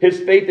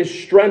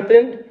is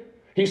strengthened.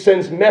 He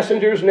sends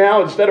messengers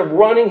now. Instead of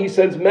running, he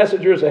sends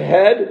messengers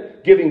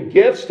ahead, giving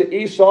gifts to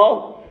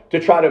Esau to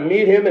try to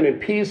meet him and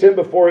appease him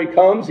before he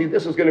comes.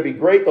 This is going to be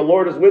great. The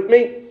Lord is with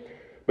me.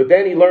 But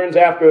then he learns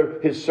after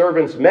his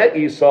servants met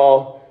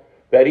Esau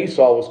that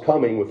Esau was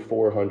coming with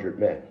 400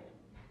 men.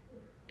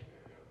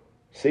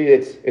 See,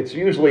 it's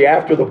usually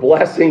after the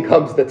blessing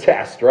comes the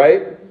test,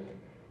 right?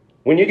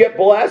 When you get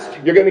blessed,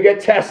 you're going to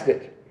get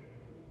tested.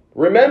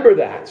 Remember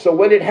that. So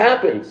when it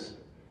happens,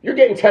 you're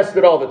getting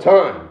tested all the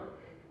time.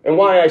 And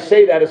why I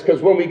say that is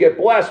because when we get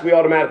blessed, we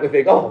automatically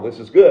think, oh, this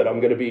is good. I'm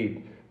going to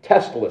be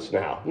testless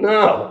now.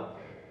 No.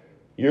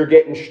 You're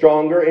getting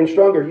stronger and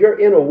stronger. You're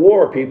in a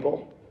war,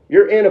 people.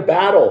 You're in a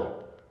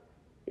battle,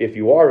 if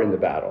you are in the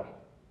battle.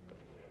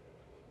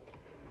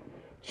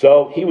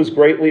 So he was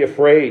greatly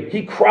afraid.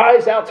 He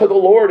cries out to the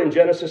Lord in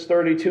Genesis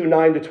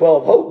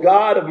 32:9-12. Oh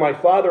God of my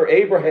father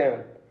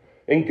Abraham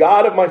and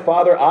God of my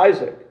father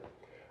Isaac.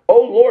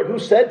 Oh Lord, who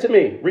said to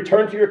me,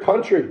 return to your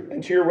country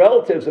and to your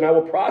relatives, and I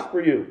will prosper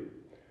you.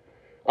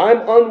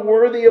 I'm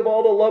unworthy of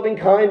all the loving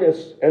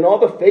kindness and all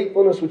the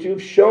faithfulness which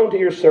you've shown to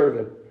your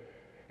servant.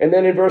 And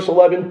then in verse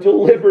 11,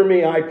 deliver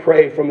me, I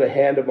pray, from the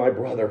hand of my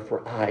brother,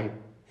 for I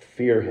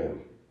fear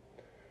him.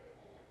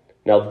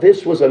 Now,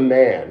 this was a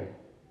man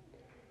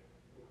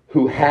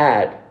who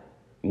had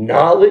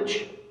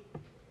knowledge,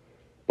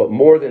 but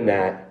more than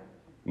that,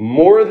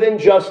 more than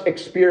just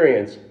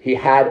experience, he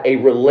had a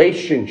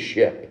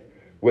relationship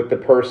with the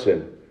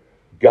person,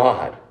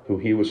 God, who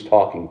he was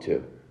talking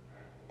to.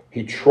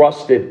 He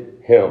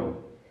trusted him.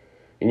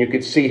 And you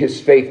could see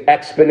his faith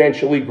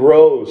exponentially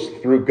grows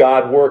through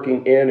God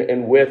working in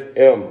and with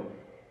him.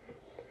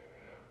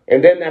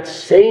 And then that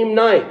same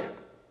night,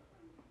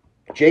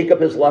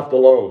 Jacob is left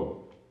alone.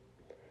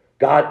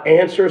 God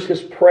answers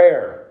his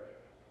prayer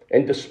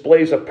and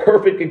displays a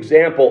perfect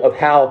example of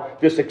how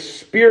this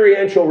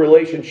experiential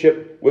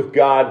relationship with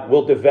God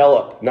will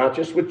develop, not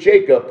just with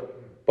Jacob,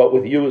 but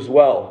with you as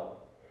well.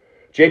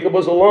 Jacob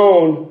was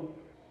alone,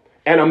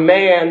 and a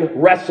man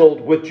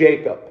wrestled with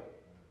Jacob.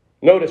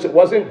 Notice, it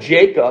wasn't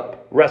Jacob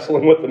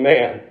wrestling with the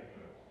man.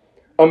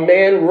 A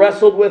man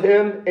wrestled with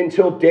him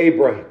until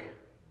daybreak.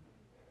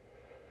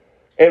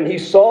 And he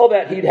saw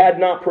that he had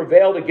not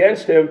prevailed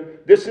against him.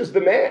 This is the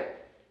man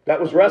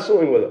that was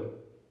wrestling with him.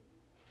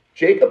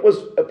 Jacob was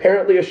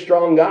apparently a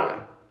strong guy.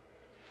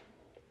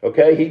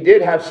 Okay, he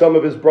did have some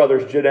of his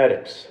brother's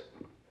genetics.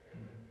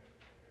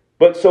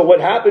 But so what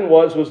happened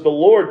was the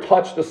Lord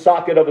touched the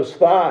socket of his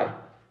thigh.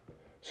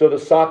 So the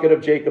socket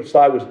of Jacob's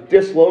thigh was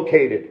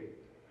dislocated.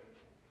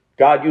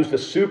 God used a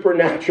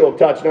supernatural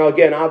touch. Now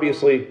again,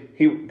 obviously,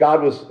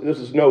 this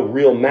is no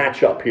real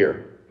matchup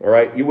here. All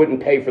right, you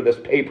wouldn't pay for this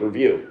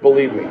pay-per-view,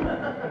 believe me.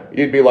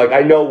 You'd be like,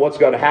 I know what's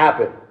going to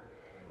happen.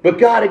 But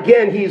God,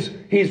 again, He's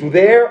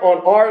there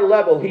on our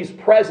level. He's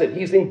present.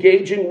 He's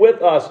engaging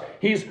with us.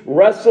 He's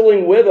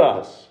wrestling with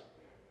us.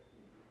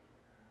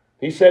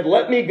 He said,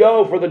 let me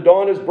go, for the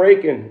dawn is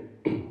breaking.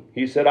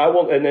 He said, I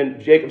will. And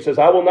then Jacob says,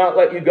 I will not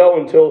let you go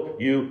until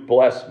you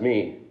bless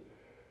me.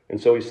 And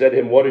so he said to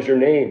him, what is your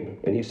name?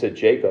 And he said,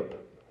 Jacob,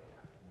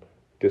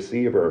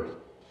 deceiver.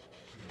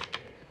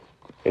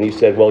 And he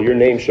said, well, your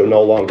name shall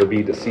no longer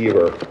be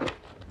deceiver.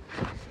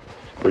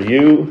 For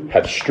you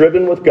have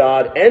striven with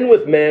God and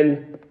with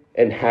men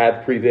and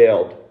have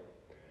prevailed.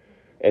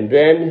 And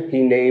then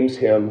he names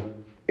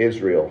him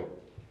Israel.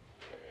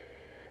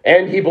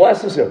 And he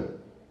blesses him.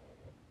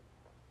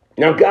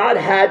 Now God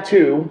had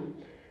to,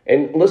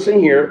 and listen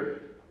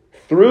here,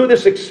 through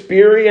this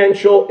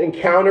experiential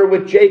encounter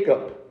with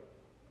Jacob,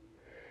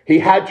 he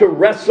had to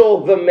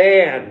wrestle the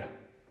man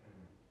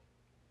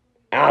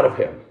out of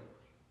him.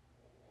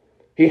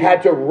 He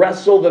had to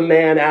wrestle the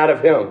man out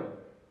of him.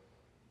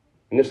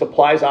 And this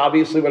applies,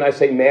 obviously, when I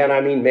say man,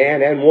 I mean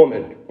man and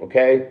woman,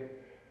 okay?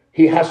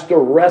 He has to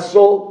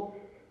wrestle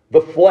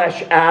the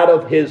flesh out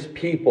of his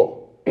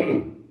people.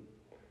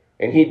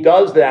 And he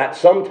does that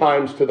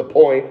sometimes to the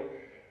point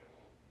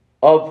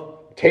of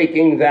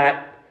taking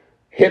that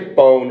hip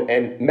bone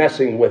and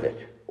messing with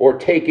it, or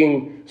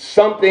taking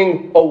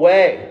something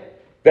away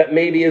that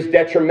maybe is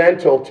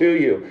detrimental to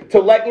you, to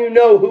let you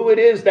know who it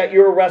is that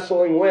you're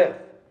wrestling with.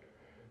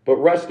 But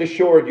rest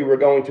assured, you are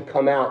going to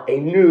come out a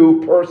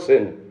new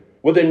person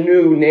with a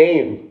new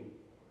name.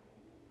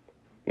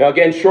 Now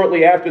again,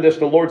 shortly after this,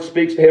 the Lord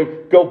speaks to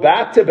him, go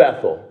back to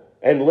Bethel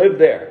and live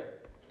there.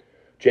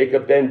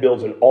 Jacob then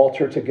builds an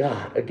altar to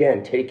God,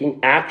 again,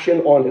 taking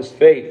action on his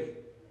faith.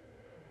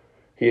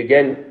 He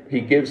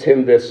gives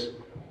him this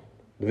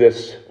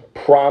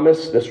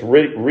promise, this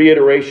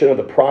reiteration of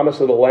the promise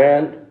of the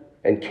land,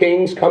 and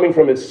kings coming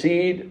from his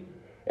seed.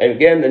 And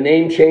again, the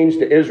name changed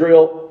to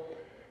Israel.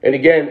 And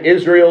again,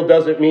 Israel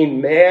doesn't mean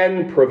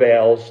man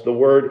prevails. The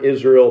word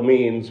Israel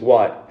means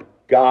what?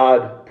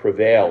 God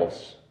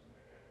prevails.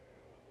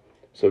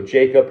 So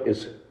Jacob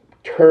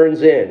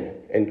turns in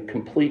and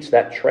completes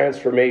that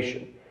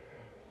transformation.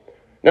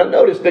 Now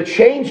notice, the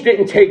change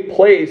didn't take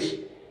place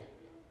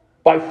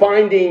by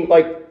finding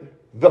like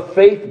the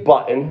faith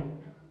button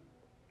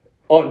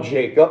on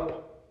Jacob,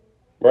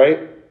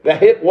 right? The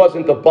hit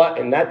wasn't the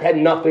button. That had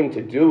nothing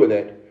to do with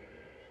it.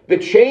 The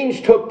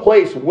change took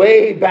place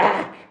way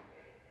back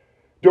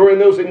during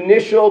those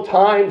initial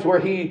times where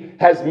he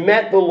has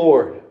met the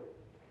Lord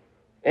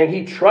and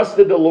he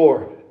trusted the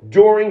Lord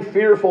during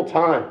fearful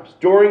times,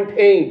 during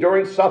pain,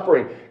 during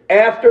suffering,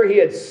 after he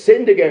had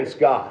sinned against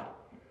God.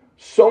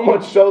 So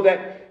much so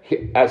that,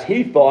 as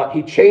he thought,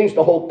 he changed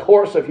the whole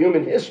course of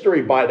human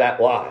history by that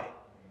lie.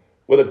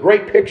 With a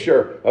great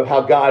picture of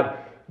how God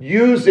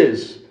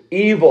uses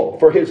evil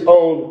for his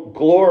own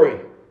glory.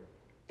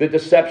 The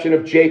deception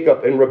of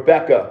Jacob and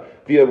Rebekah,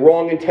 the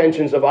wrong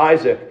intentions of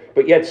Isaac,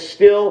 but yet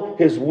still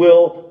his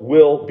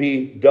will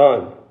be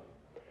done.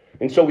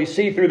 And so we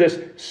see through this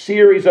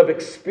series of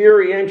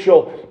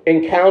experiential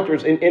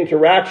encounters and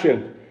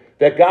interaction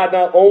that God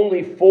not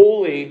only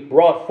fully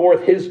brought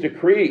forth his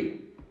decree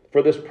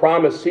for this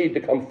promised seed to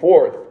come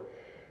forth,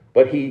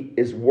 but he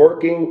is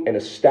working and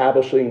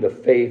establishing the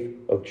faith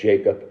of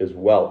Jacob as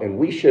well. And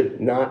we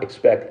should not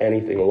expect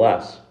anything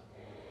less.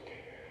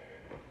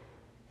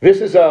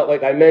 This is,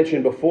 like I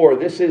mentioned before,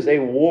 this is a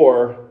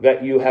war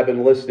that you have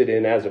enlisted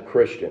in as a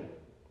Christian.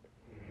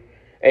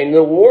 And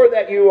the war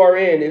that you are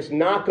in is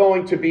not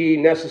going to be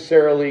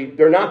necessarily,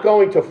 they're not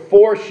going to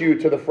force you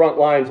to the front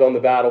lines on the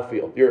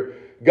battlefield.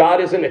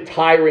 God isn't a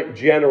tyrant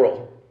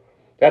general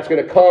that's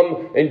going to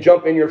come and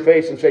jump in your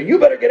face and say, you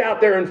better get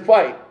out there and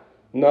fight.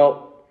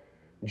 No,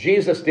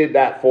 Jesus did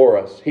that for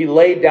us. He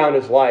laid down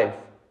his life.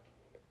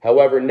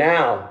 However,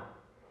 now,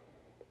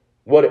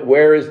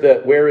 where is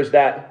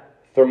that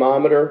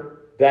thermometer?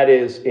 That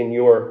is in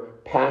your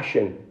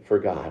passion for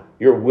God,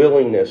 your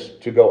willingness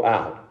to go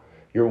out,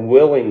 your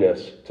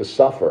willingness to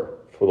suffer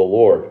for the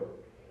Lord.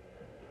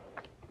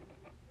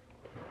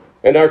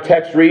 And our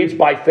text reads,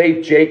 by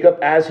faith Jacob,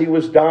 as he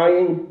was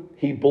dying,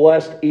 he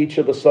blessed each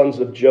of the sons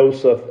of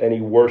Joseph, and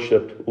he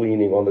worshipped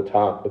leaning on the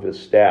top of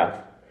his staff.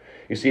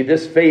 You see,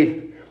 this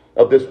faith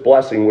of this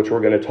blessing, which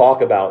we're going to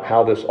talk about,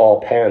 how this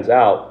all pans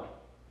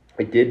out,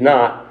 it did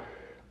not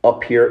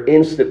appear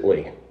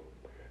instantly.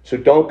 So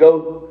don't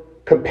go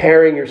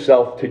comparing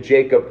yourself to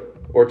Jacob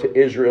or to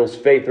Israel's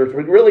faith, or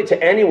really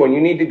to anyone.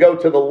 You need to go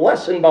to the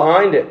lesson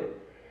behind it.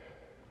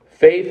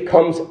 Faith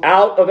comes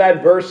out of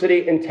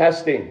adversity and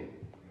testing.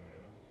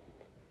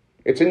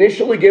 It's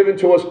initially given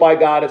to us by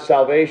God at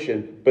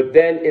salvation, but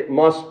then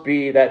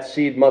that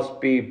seed must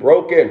be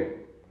broken,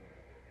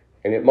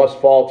 and it must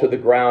fall to the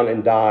ground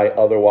and die,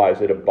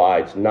 otherwise it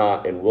abides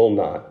not and will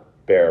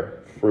not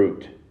bear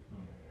fruit.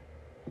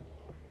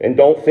 And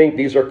don't think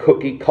these are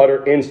cookie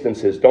cutter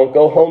instances. Don't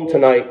go home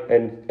tonight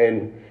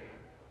and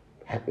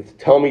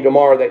tell me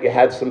tomorrow that you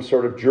had some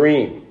sort of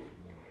dream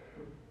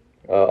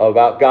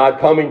about God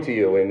coming to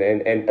you.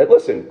 And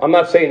listen, I'm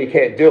not saying you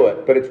can't do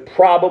it, but it's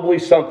probably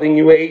something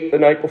you ate the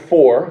night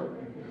before.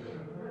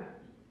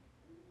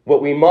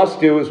 What we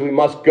must do is we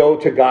must go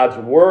to God's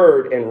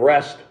word and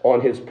rest on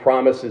his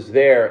promises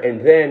there,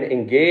 and then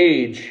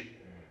engage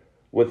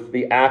with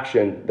the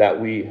action that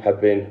we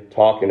have been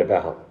talking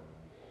about.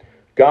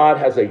 God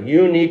has a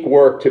unique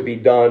work to be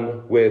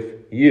done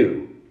with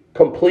you.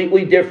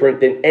 Completely different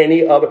than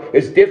any other.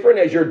 As different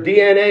as your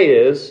DNA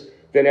is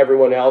than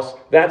everyone else,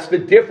 that's the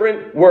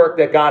different work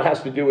that God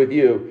has to do with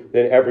you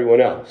than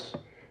everyone else.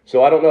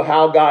 So I don't know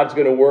how God's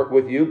going to work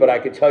with you, but I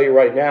can tell you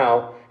right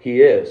now,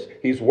 he is.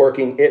 He's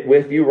working it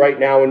with you right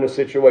now in the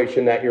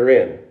situation that you're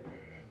in.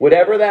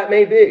 Whatever that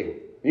may be.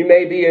 You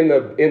may be in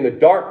the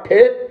dark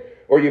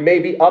pit, or you may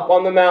be up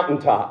on the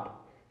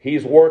mountaintop.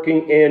 He's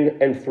working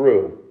in and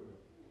through.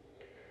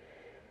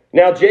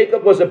 Now,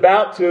 Jacob was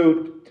about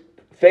to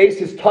face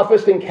his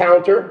toughest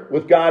encounter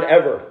with God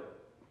ever.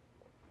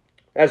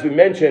 As we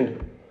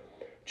mentioned,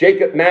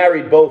 Jacob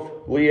married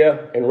both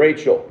Leah and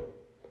Rachel.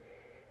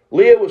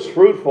 Leah was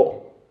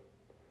fruitful,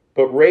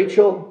 but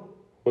Rachel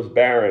was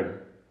barren.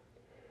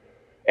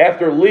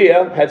 After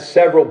Leah had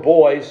several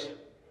boys,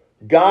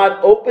 God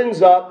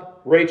opens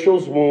up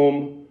Rachel's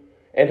womb,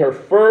 and her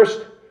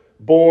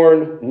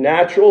firstborn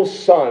natural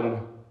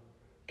son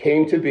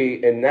came to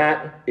be, and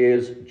that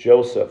is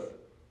Joseph.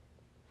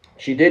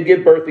 She did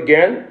give birth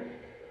again,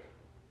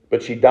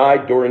 but she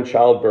died during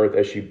childbirth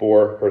as she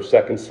bore her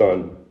second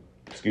son,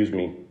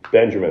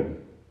 Benjamin.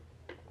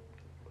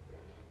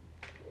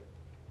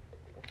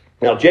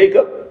 Now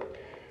Jacob,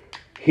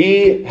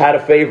 he had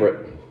a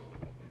favorite,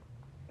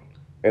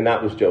 and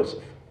that was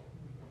Joseph.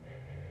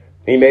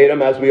 He made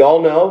him, as we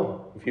all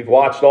know, if you've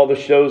watched all the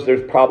shows,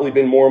 there's probably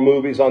been more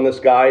movies on this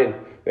guy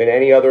than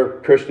any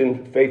other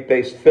Christian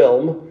faith-based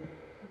film,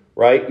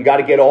 right? You got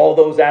to get all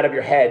those out of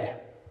your head.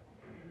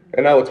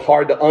 And now it's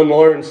hard to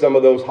unlearn some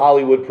of those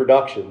Hollywood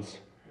productions.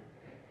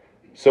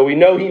 So we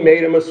know he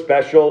made him a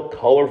special,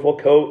 colorful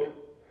coat.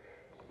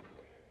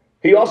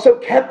 He also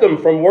kept him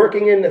from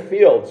working in the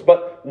fields.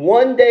 But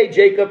one day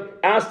Jacob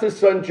asked his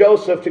son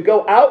Joseph to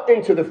go out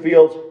into the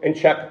fields and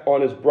check on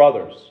his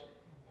brothers.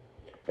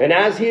 And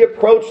as he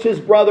approached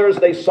his brothers,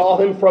 they saw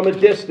him from a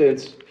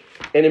distance,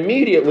 and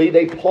immediately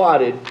they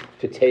plotted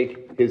to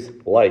take his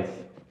life.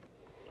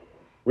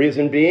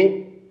 Reason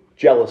being,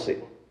 jealousy.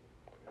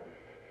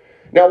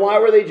 Now, why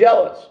were they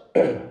jealous?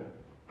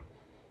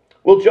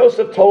 Well,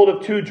 Joseph told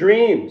of two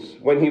dreams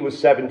when he was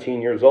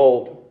 17 years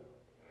old,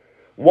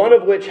 one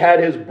of which had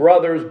his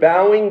brothers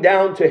bowing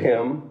down to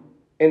him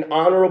in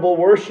honorable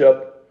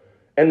worship,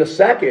 and the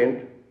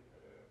second,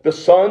 the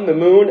sun, the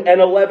moon,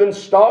 and 11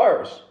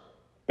 stars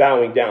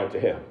bowing down to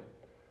him.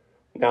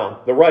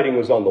 Now, the writing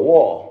was on the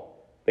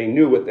wall. They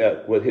knew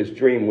what his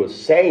dream was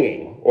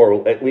saying,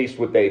 or at least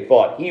what they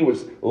thought he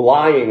was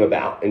lying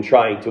about and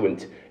trying to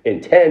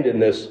intend in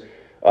this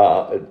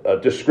a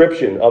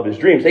description of his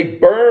dreams. They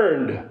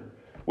burned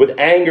with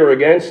anger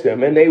against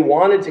him, and they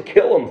wanted to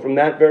kill him from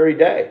that very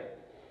day.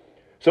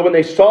 So when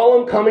they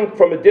saw him coming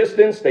from a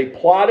distance, they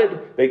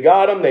plotted, they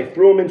got him, they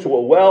threw him into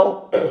a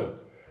well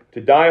to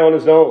die on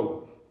his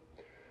own.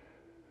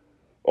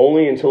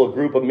 Only until a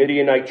group of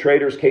Midianite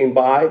traders came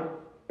by,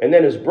 and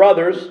then his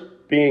brothers,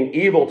 being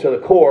evil to the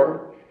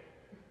core,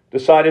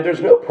 decided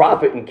there's no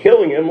profit in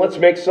killing him, let's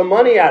make some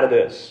money out of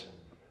this.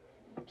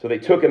 So they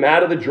took him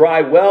out of the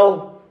dry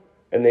well,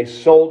 and they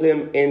sold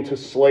him into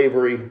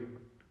slavery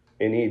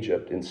in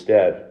Egypt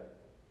instead.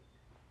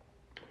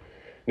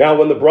 Now,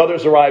 when the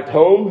brothers arrived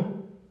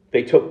home,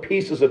 they took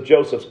pieces of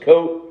Joseph's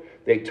coat,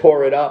 they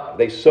tore it up,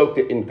 they soaked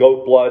it in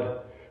goat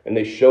blood, and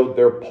they showed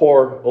their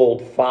poor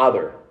old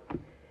father.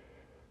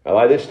 Now,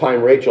 by this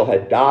time, Rachel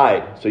had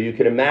died, so you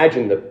can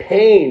imagine the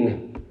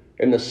pain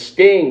and the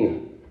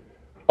sting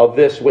of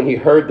this when he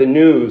heard the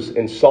news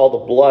and saw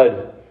the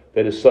blood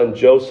that his son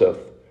Joseph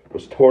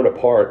was torn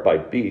apart by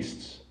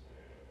beasts.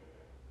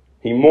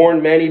 He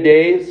mourned many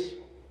days,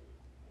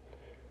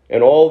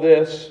 and all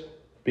this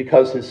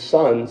because his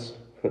sons,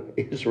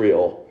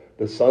 Israel,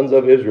 the sons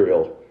of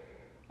Israel,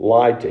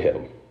 lied to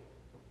him.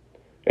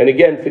 And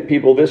again,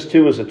 people, this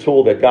too is a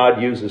tool that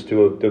God uses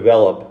to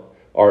develop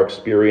our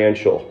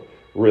experiential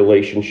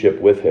relationship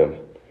with him.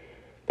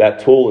 That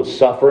tool is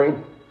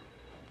suffering,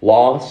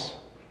 loss,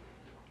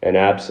 and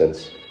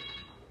absence.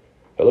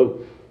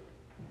 Hello?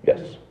 Yes.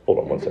 Hold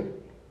on one second.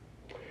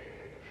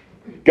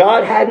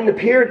 God hadn't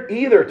appeared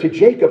either to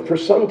Jacob for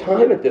some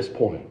time at this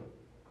point.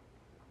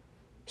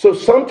 So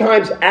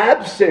sometimes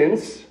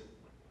absence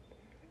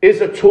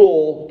is a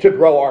tool to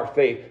grow our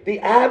faith. The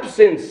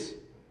absence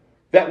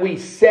that we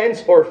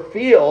sense or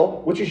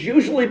feel, which is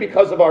usually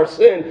because of our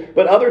sin,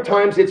 but other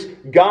times it's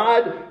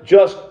God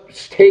just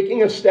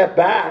taking a step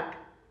back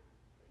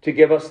to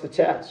give us the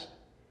test.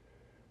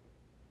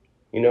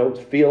 You know,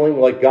 feeling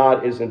like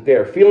God isn't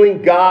there.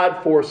 Feeling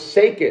God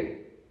forsaken.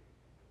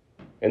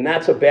 And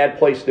that's a bad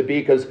place to be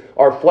because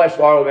our flesh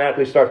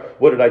automatically starts,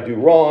 what did I do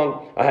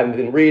wrong? I haven't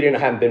been reading, I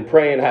haven't been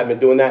praying, I haven't been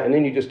doing that. And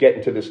then you just get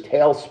into this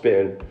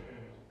tailspin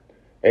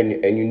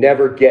and you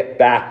never get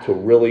back to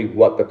really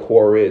what the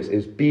core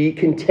is be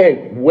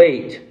content.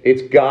 Wait.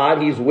 It's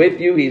God. He's with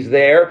you. He's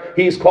there.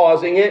 He's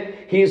causing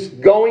it. He's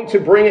going to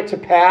bring it to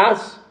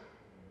pass.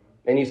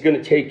 And he's going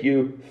to take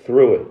you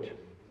through it.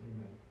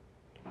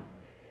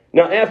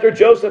 Now, after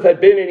Joseph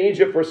had been in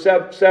Egypt for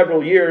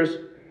several years,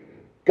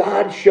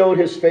 God showed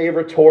his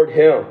favor toward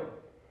him.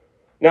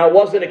 Now, it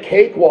wasn't a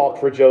cakewalk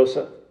for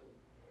Joseph.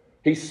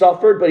 He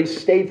suffered, but he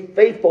stayed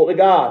faithful to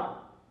God.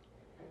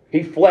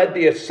 He fled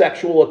the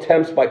sexual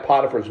attempts by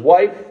Potiphar's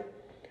wife,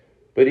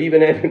 but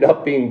even ended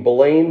up being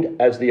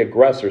blamed as the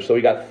aggressor. So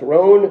he got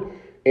thrown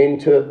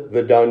into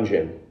the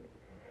dungeon.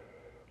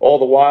 All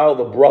the while,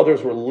 the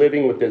brothers were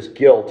living with this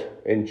guilt,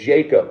 and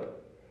Jacob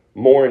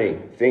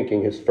mourning,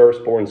 thinking his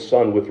firstborn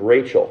son with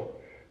Rachel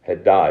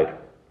had died.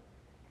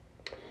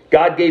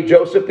 God gave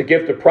Joseph the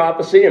gift of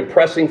prophecy,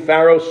 impressing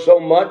Pharaoh so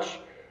much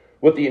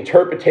with the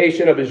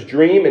interpretation of his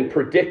dream and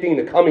predicting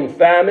the coming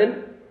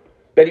famine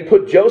that he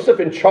put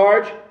Joseph in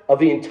charge of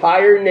the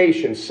entire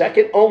nation,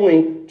 second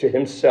only to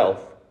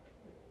himself.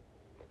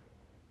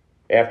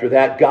 After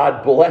that,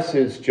 God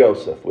blesses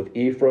Joseph with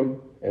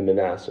Ephraim and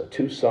Manasseh,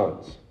 2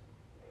 sons.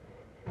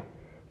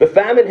 The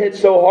famine hit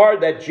so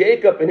hard that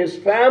Jacob and his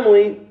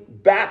family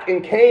back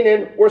in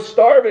Canaan were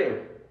starving.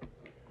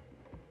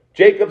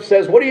 Jacob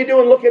says, what are you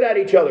doing looking at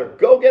each other?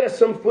 Go get us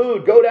some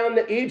food. Go down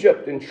to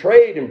Egypt and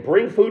trade and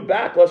bring food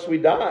back lest we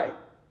die.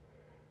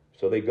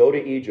 So they go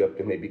to Egypt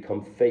and they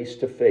become face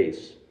to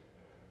face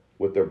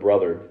with their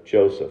brother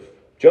Joseph.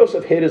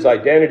 Joseph hid his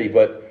identity,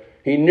 but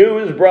he knew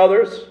his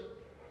brothers.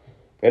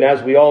 And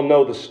as we all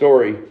know the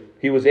story,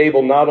 he was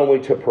able not only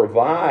to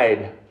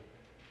provide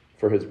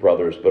for his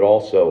brothers, but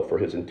also for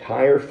his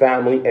entire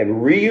family,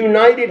 and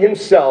reunited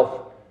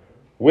himself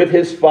with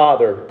his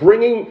father,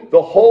 bringing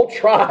the whole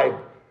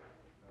tribe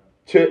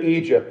to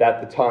Egypt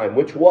at the time,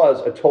 which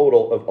was a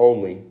total of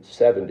only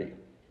 70.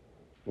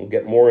 We'll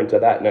get more into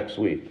that next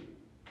week.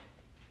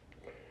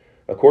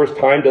 Of course,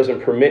 time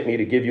doesn't permit me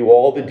to give you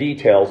all the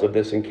details of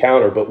this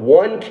encounter, but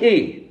one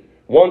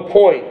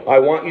point I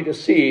want you to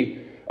see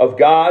of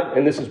God,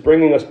 and this is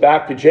bringing us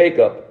back to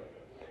Jacob,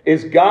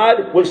 is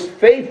God was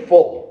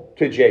faithful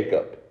to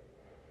Jacob.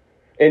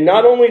 And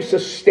not only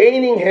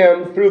sustaining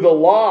him through the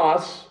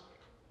loss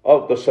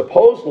of the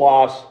supposed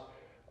loss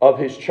of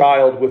his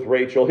child with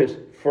Rachel, his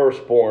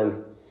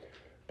firstborn,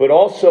 but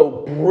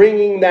also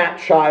bringing that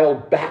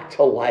child back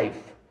to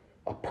life.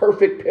 A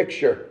perfect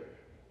picture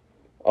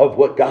of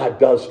what God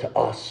does to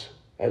us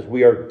as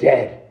we are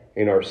dead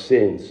in our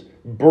sins.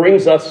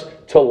 Brings us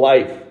to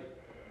life.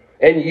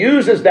 And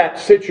uses that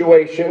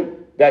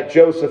situation, that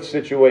Joseph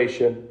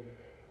situation,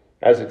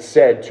 as it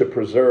said, to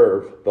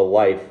preserve the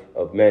life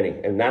of many.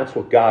 And that's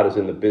what God is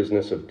in the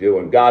business of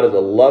doing. God is a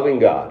loving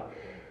God.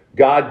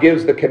 God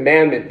gives the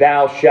commandment,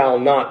 thou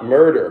shalt not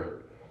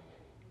murder.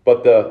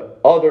 But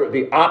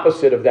the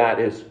opposite of that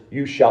is,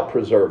 you shall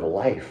preserve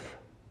life.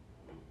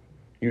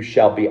 You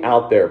shall be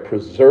out there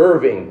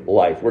preserving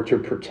life. We're to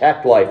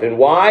protect life. And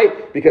why?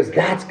 Because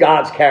that's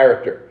God's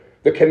character.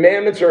 The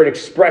commandments are an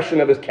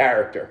expression of his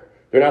character.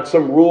 They're not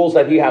some rules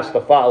that he has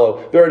to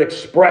follow. They're an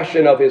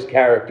expression of his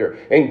character.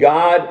 And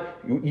God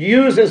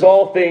uses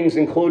all things,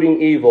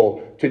 including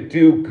evil, to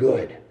do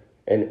good.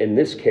 And in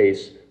this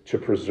case, to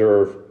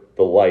preserve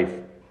the life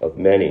of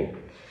many.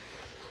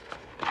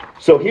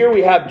 So here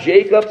we have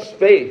Jacob's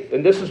faith,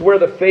 and this is where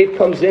the faith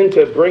comes in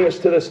to bring us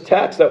to this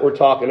text that we're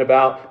talking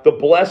about, the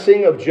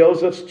blessing of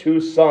Joseph's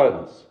 2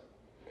 sons.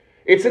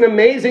 It's an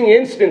amazing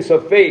instance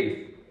of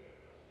faith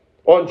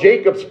on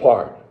Jacob's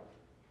part,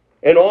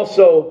 and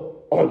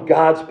also on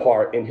God's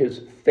part in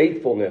his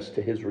faithfulness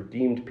to his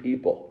redeemed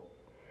people.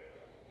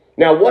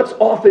 Now, what's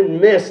often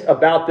missed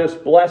about this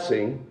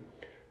blessing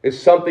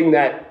is something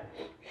that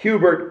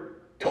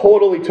Hubert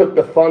totally took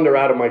the thunder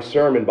out of my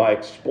sermon by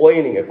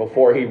explaining it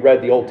before he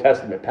read the Old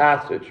Testament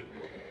passage.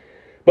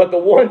 But the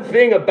one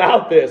thing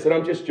about this, and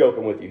I'm just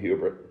joking with you,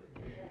 Hubert,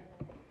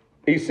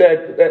 he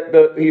says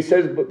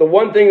but the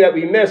one thing that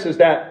we miss is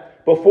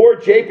that before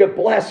Jacob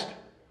blessed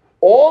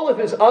all of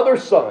his other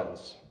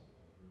sons,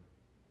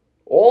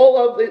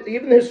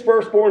 even his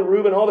firstborn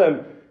Reuben, all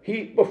them,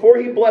 before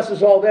he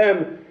blesses all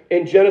them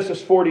in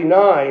Genesis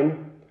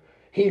 49,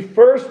 he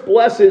first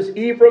blesses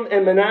Ephraim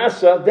and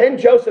Manasseh, then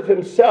Joseph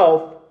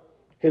himself,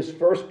 his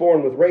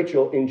firstborn with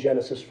Rachel, in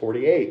Genesis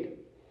 48.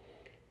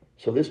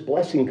 So this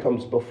blessing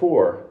comes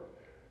before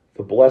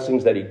the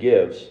blessings that he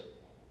gives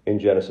in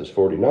Genesis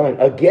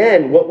 49.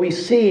 Again, what we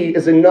see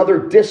is another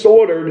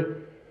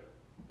disordered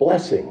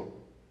blessing.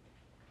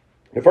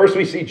 At first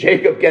we see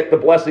Jacob get the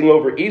blessing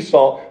over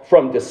Esau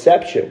from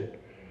deception.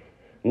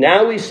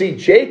 Now we see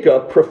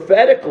Jacob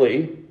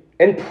prophetically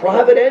and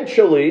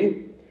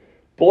providentially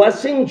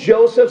blessing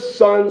Joseph's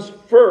sons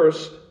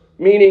first,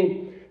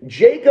 meaning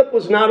Jacob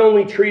was not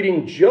only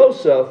treating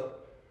Joseph,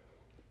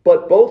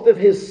 but both of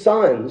his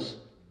sons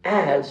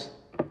as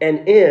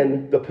and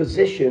in the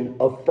position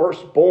of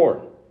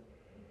firstborn.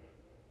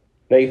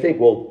 Now you think,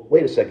 well,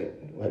 wait a second.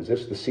 Is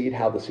this the seed,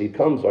 how the seed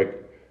comes?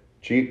 Like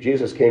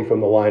Jesus came from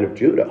the line of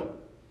Judah.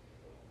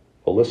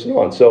 Well, listen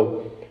on.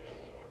 So,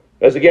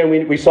 as again,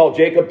 we saw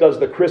Jacob does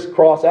the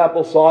crisscross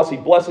applesauce. He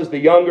blesses the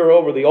younger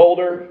over the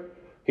older.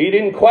 He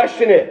didn't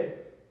question it.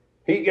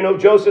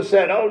 Joseph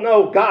said, "Oh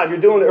no, God, you're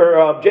doing it,"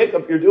 or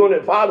Jacob, you're doing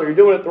it, Father, you're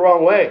doing it the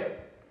wrong way.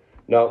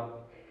 No.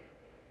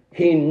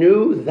 He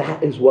knew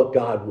that is what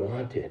God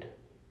wanted.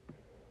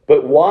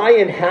 But why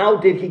and how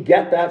did he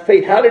get that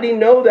faith? How did he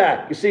know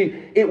that? You see,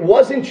 it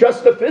wasn't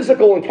just the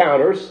physical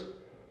encounters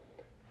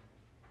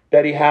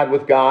that he had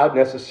with God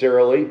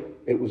necessarily.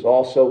 It was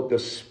also the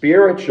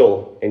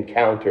spiritual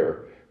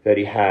encounter that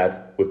he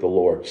had with the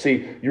Lord.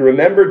 See, you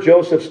remember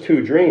Joseph's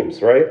two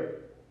dreams, right?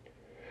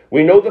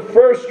 We know the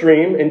first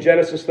dream in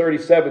Genesis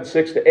 37,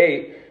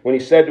 6-8, when he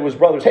said to his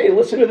brothers, "Hey,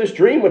 listen to this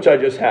dream which I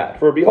just had.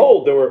 For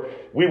behold,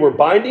 we were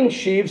binding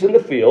sheaves in the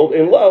field,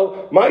 and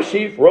lo, my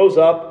sheaf rose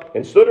up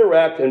and stood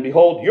erect, and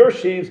behold, your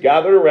sheaves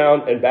gathered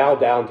around and bowed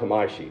down to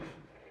my sheaf."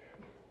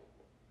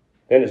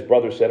 Then his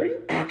brothers said, "Are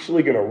you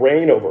actually going to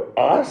reign over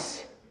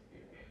us?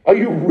 Are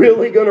you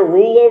really going to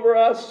rule over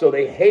us?" So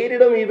they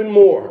hated him even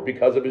more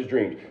because of his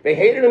dreams. They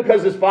hated him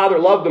because his father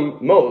loved him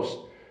most,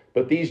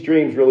 but these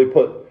dreams really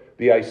put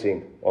the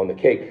icing on the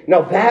cake.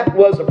 Now that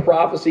was a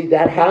prophecy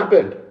that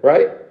happened,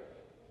 right?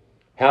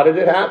 How did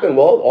it happen?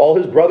 Well, all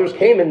his brothers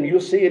came, and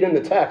you'll see it in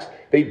the text.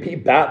 They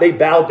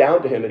bowed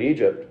down to him in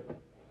Egypt,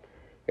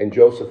 and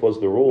Joseph was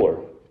the ruler.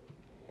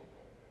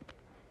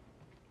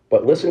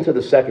 But listen to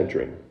the second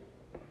dream.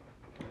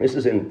 This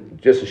is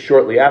just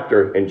shortly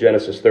after in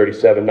Genesis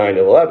 37,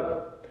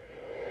 9-11.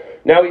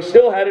 Now he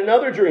still had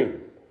another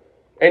dream,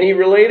 and he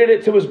related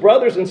it to his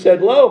brothers and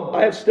said, "Lo,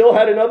 I have still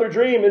had another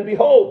dream, and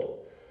behold,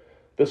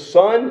 the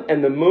sun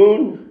and the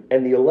moon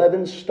and the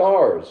 11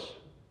 stars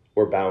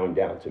were bowing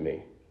down to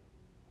me."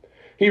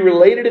 He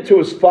related it to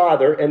his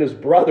father and his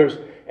brothers,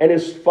 and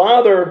his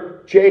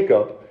father,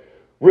 Jacob,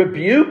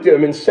 rebuked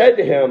him and said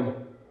to him,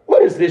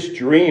 "What is this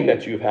dream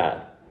that you've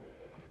had?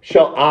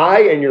 Shall I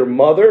and your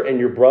mother and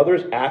your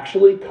brothers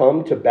actually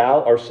come to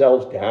bow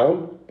ourselves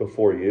down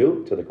before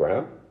you to the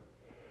ground?"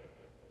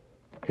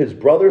 His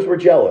brothers were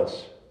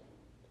jealous,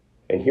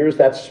 and here's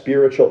that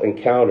spiritual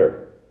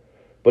encounter.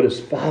 But his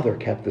father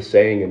kept the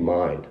saying in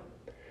mind.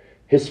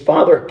 His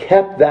father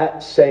kept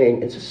that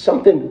saying. It's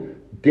something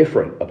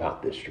different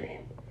about this dream.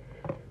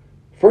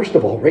 First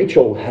of all,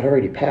 Rachel had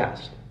already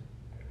passed.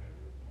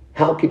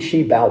 How could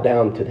she bow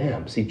down to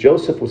them? See,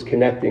 Joseph was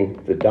connecting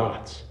the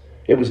dots.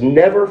 It was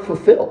never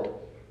fulfilled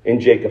in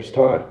Jacob's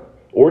time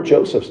or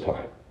Joseph's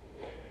time.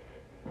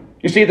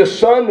 You see, the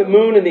sun, the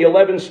moon, and the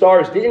 11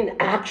 stars didn't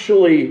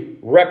actually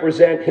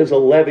represent his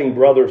 11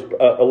 brothers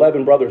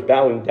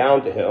bowing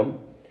down to him.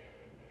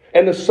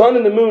 And the sun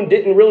and the moon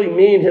didn't really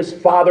mean his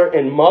father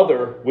and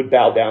mother would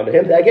bow down to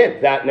him. Again,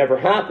 that never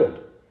happened.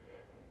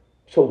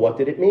 So what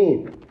did it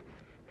mean?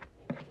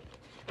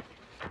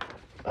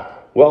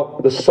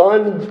 Well, the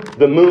sun,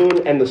 the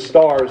moon, and the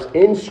stars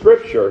in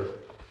Scripture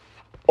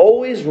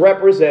always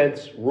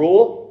represents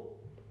rule,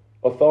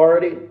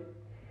 authority,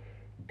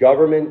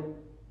 government,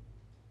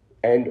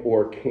 and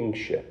or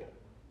kingship.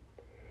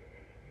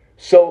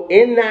 So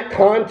in that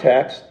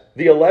context,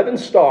 the 11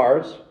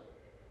 stars,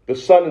 the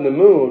sun and the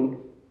moon,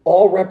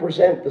 all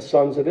represent the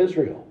sons of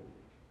Israel.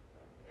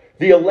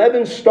 The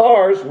 11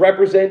 stars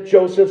represent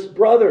Joseph's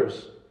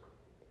brothers.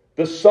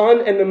 The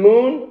sun and the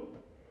moon,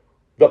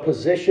 the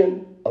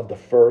position of the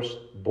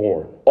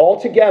firstborn.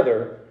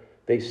 Altogether,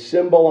 they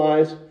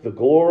symbolize the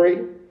glory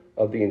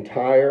of the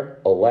entire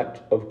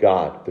elect of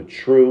God, the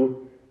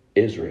true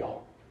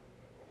Israel.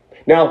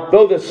 Now,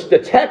 though the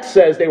text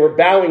says they were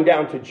bowing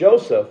down to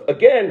Joseph,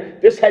 again,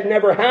 this had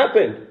never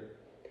happened.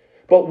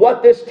 But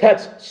what this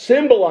text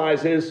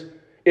symbolizes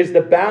is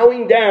the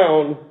bowing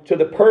down to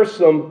the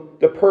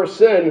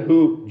person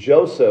who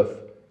Joseph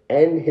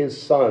and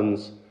his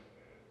sons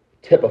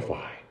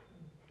typify.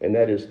 And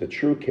that is the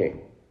true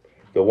king,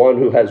 the one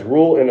who has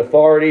rule and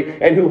authority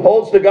and who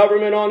holds the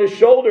government on his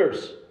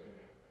shoulders.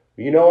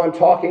 You know I'm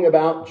talking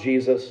about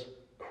Jesus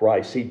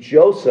Christ. See,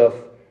 Joseph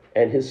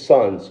and his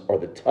sons are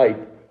the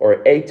type,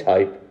 or a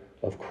type,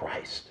 of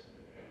Christ.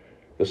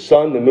 The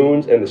sun, the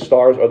moons, and the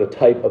stars are the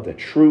type of the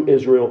true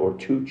Israel or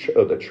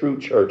the true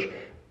church,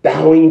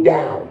 bowing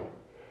down,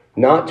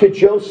 not to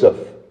Joseph,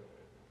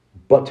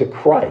 but to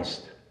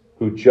Christ,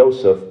 who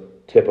Joseph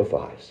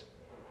typifies.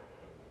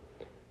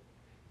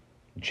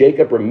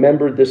 Jacob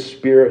remembered this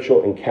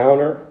spiritual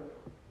encounter,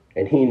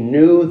 and he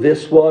knew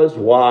this was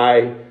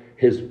why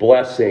his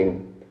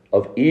blessing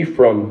of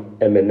Ephraim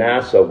and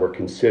Manasseh were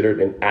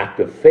considered an act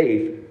of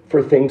faith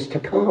for things to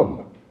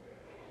come.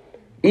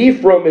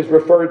 Ephraim is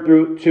referred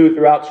to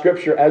throughout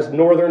Scripture as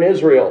northern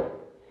Israel.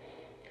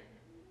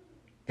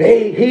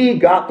 He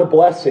got the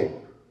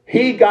blessing.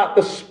 He got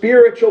the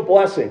spiritual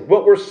blessing.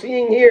 What we're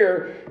seeing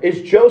here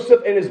is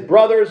Joseph and his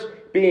brothers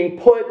being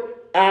put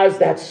as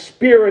that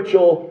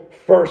spiritual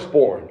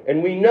firstborn.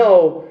 And we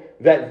know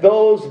that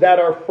those that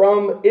are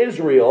from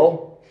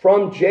Israel,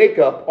 from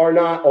Jacob, are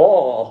not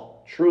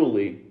all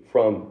truly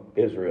from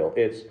Israel.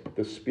 It's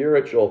the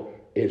spiritual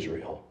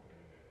Israel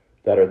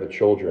that are the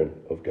children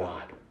of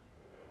God.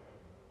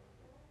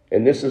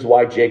 And this is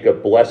why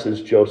Jacob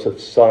blesses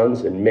Joseph's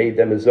sons and made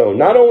them his own.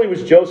 Not only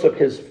was Joseph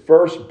his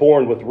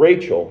firstborn with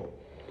Rachel,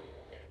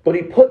 but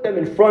he put them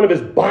in front of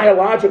his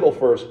biological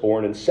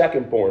firstborn and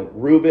secondborn,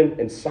 Reuben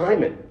and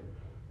Simon.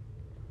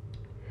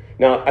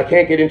 Now, I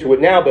can't get into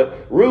it now,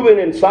 but Reuben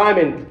and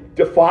Simon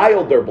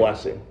defiled their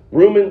blessing.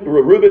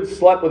 Reuben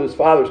slept with his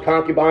father's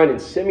concubine,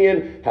 and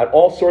Simeon had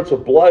all sorts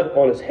of blood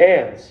on his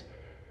hands.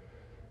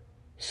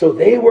 So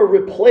they were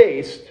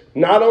replaced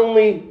not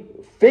only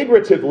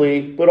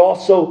figuratively, but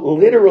also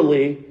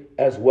literally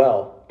as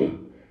well.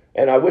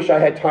 And I wish I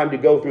had time to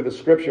go through the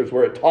scriptures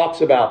where it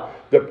talks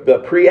about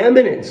the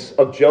preeminence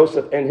of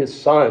Joseph and his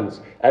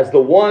sons as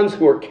the ones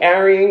who are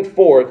carrying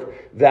forth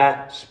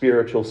that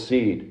spiritual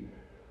seed.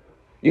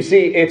 You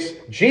see,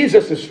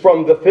 Jesus is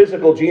from the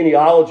physical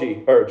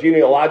genealogy or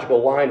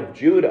genealogical line of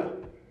Judah,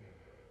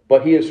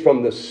 but he is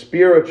from the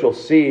spiritual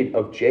seed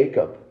of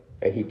Jacob,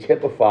 and he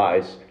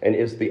typifies and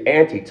is the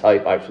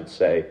antitype, I should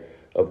say,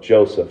 of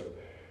Joseph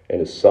and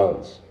his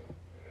sons.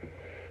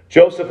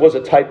 Joseph was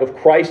a type of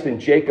Christ, and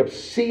Jacob,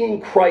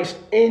 seeing Christ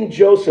in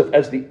Joseph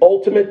as the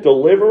ultimate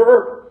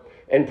deliverer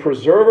and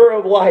preserver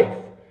of life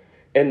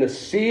and the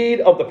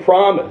seed of the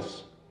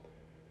promise,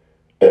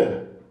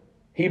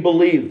 he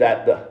believed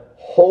that the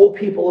whole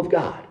people of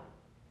God,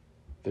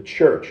 the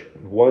church,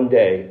 would one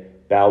day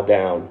bow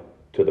down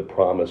to the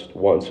promised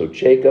one. So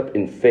Jacob,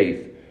 in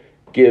faith,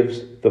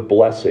 gives the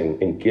blessing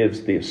and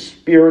gives the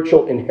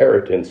spiritual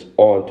inheritance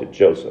on to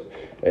Joseph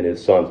and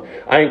his sons.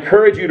 I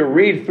encourage you to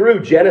read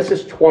through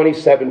Genesis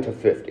 27 to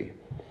 50.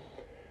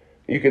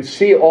 You can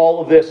see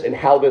all of this and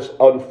how this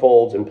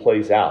unfolds and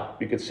plays out.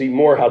 You can see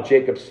more how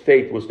Jacob's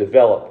faith was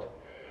developed,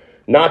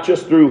 not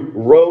just through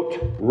rote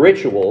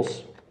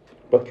rituals,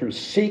 but through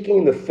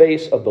seeking the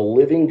face of the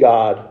living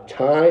God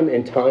time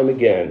and time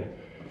again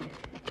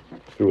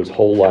through his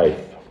whole life.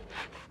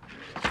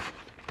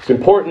 It's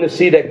important to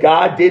see that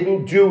God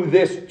didn't do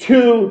this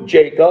to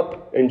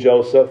Jacob and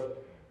Joseph.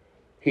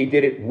 He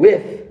did it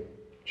with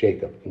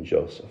Jacob and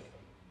Joseph.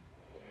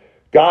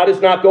 God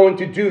is not going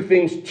to do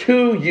things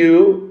to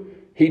you.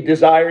 He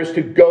desires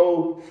to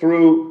go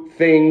through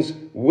things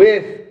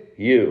with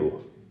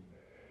you.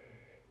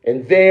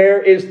 And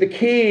there is the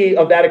key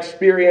of that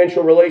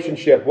experiential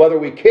relationship. Whether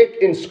we kick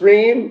and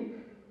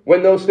scream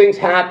when those things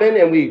happen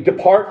and we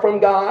depart from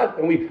God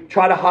and we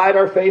try to hide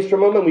our face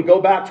from him and we go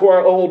back to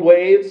our old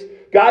ways,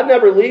 God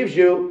never leaves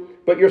you,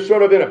 but you're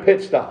sort of in a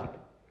pit stop.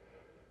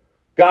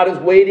 God is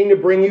waiting to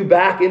bring you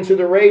back into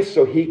the race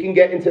so he can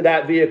get into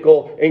that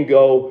vehicle and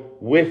go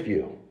with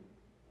you.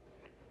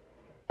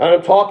 And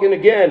I'm talking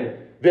again,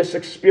 this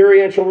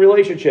experiential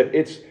relationship.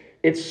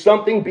 It's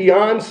something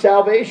beyond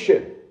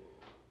salvation.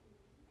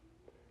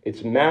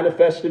 It's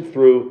manifested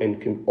through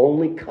and can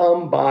only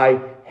come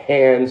by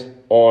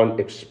hands-on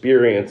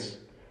experience.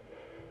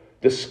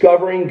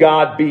 Discovering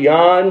God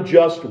beyond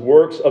just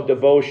works of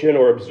devotion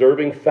or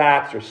observing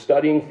facts or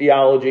studying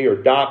theology or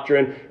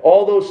doctrine.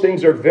 All those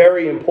things are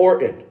very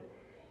important.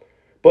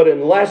 But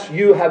unless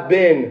you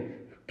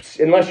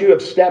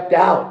have stepped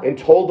out and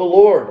told the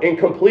Lord in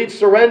complete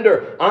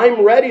surrender,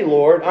 I'm ready,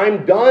 Lord.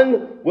 I'm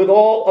done with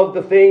all of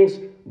the things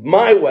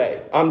my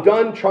way. I'm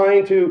done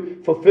trying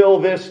to fulfill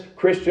this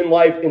Christian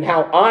life in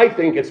how I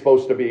think it's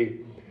supposed to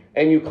be.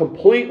 And you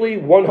completely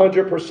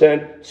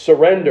 100%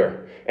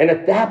 surrender. And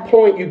at that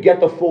point, you get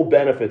the full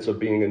benefits of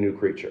being a new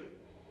creature.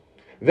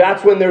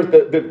 That's when there's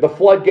the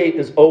floodgate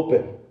is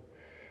open.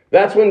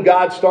 That's when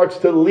God starts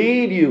to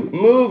lead you,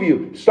 move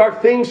you,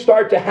 things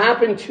start to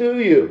happen to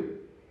you.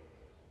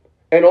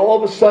 And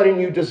all of a sudden,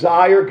 you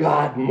desire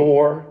God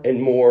more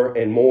and more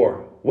and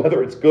more,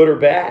 whether it's good or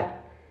bad.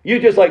 You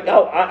just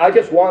I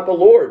just want the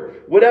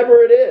Lord,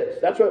 whatever it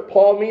is. That's what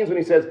Paul means when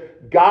he says,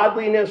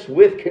 godliness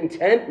with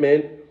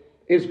contentment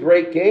is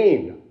great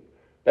gain.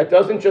 That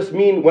doesn't just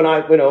mean when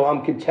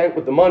I'm content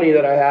with the money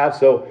that I have,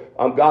 so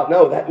I'm God.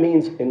 No, that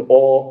means in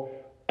all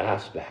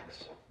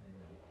aspects.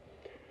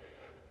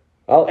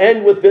 I'll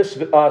end with this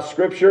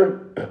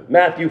scripture,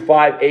 Matthew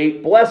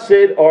 5:8.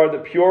 Blessed are the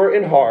pure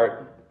in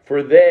heart,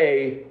 for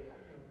they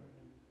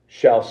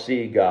shall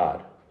see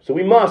God. So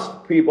we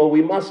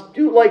must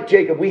do like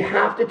Jacob. We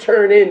have to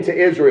turn into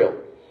Israel.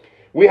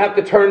 We have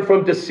to turn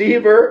from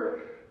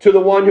deceiver to the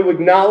one who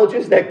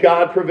acknowledges that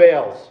God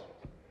prevails.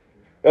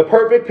 A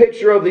perfect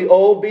picture of the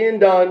old being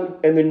done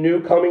and the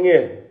new coming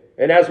in.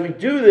 And as we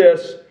do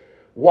this,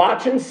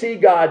 watch and see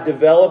God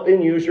develop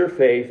and use your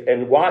faith,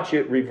 and watch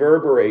it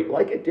reverberate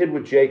like it did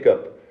with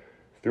Jacob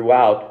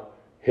throughout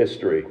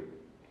history.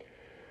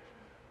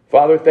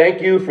 Father,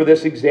 thank you for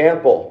this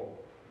example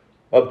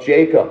of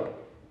Jacob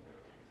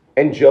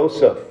and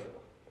Joseph.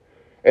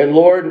 And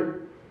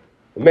Lord,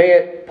 may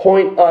it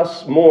point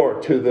us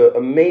more to the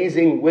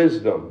amazing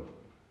wisdom,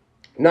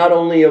 not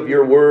only of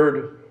your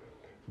word,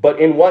 but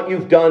in what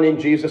you've done in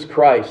Jesus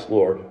Christ,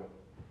 Lord.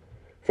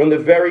 From the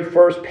very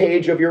first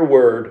page of your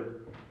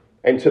word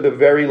and to the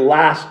very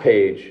last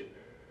page,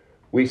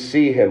 we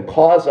see him.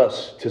 Cause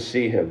us to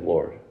see him,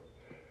 Lord.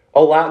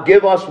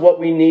 Give us what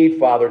we need,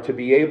 Father, to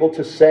be able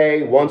to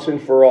say once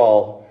and for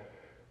all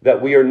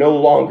that we are no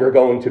longer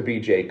going to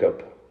be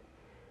Jacob.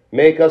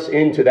 Make us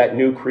into that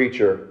new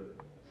creature.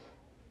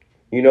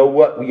 You know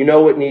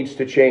what needs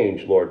to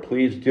change, Lord.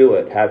 Please do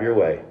it. Have your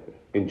way.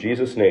 In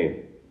Jesus'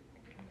 name.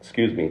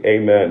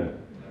 Amen.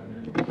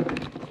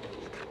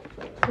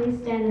 Please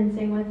stand and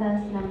sing with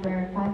us number 5.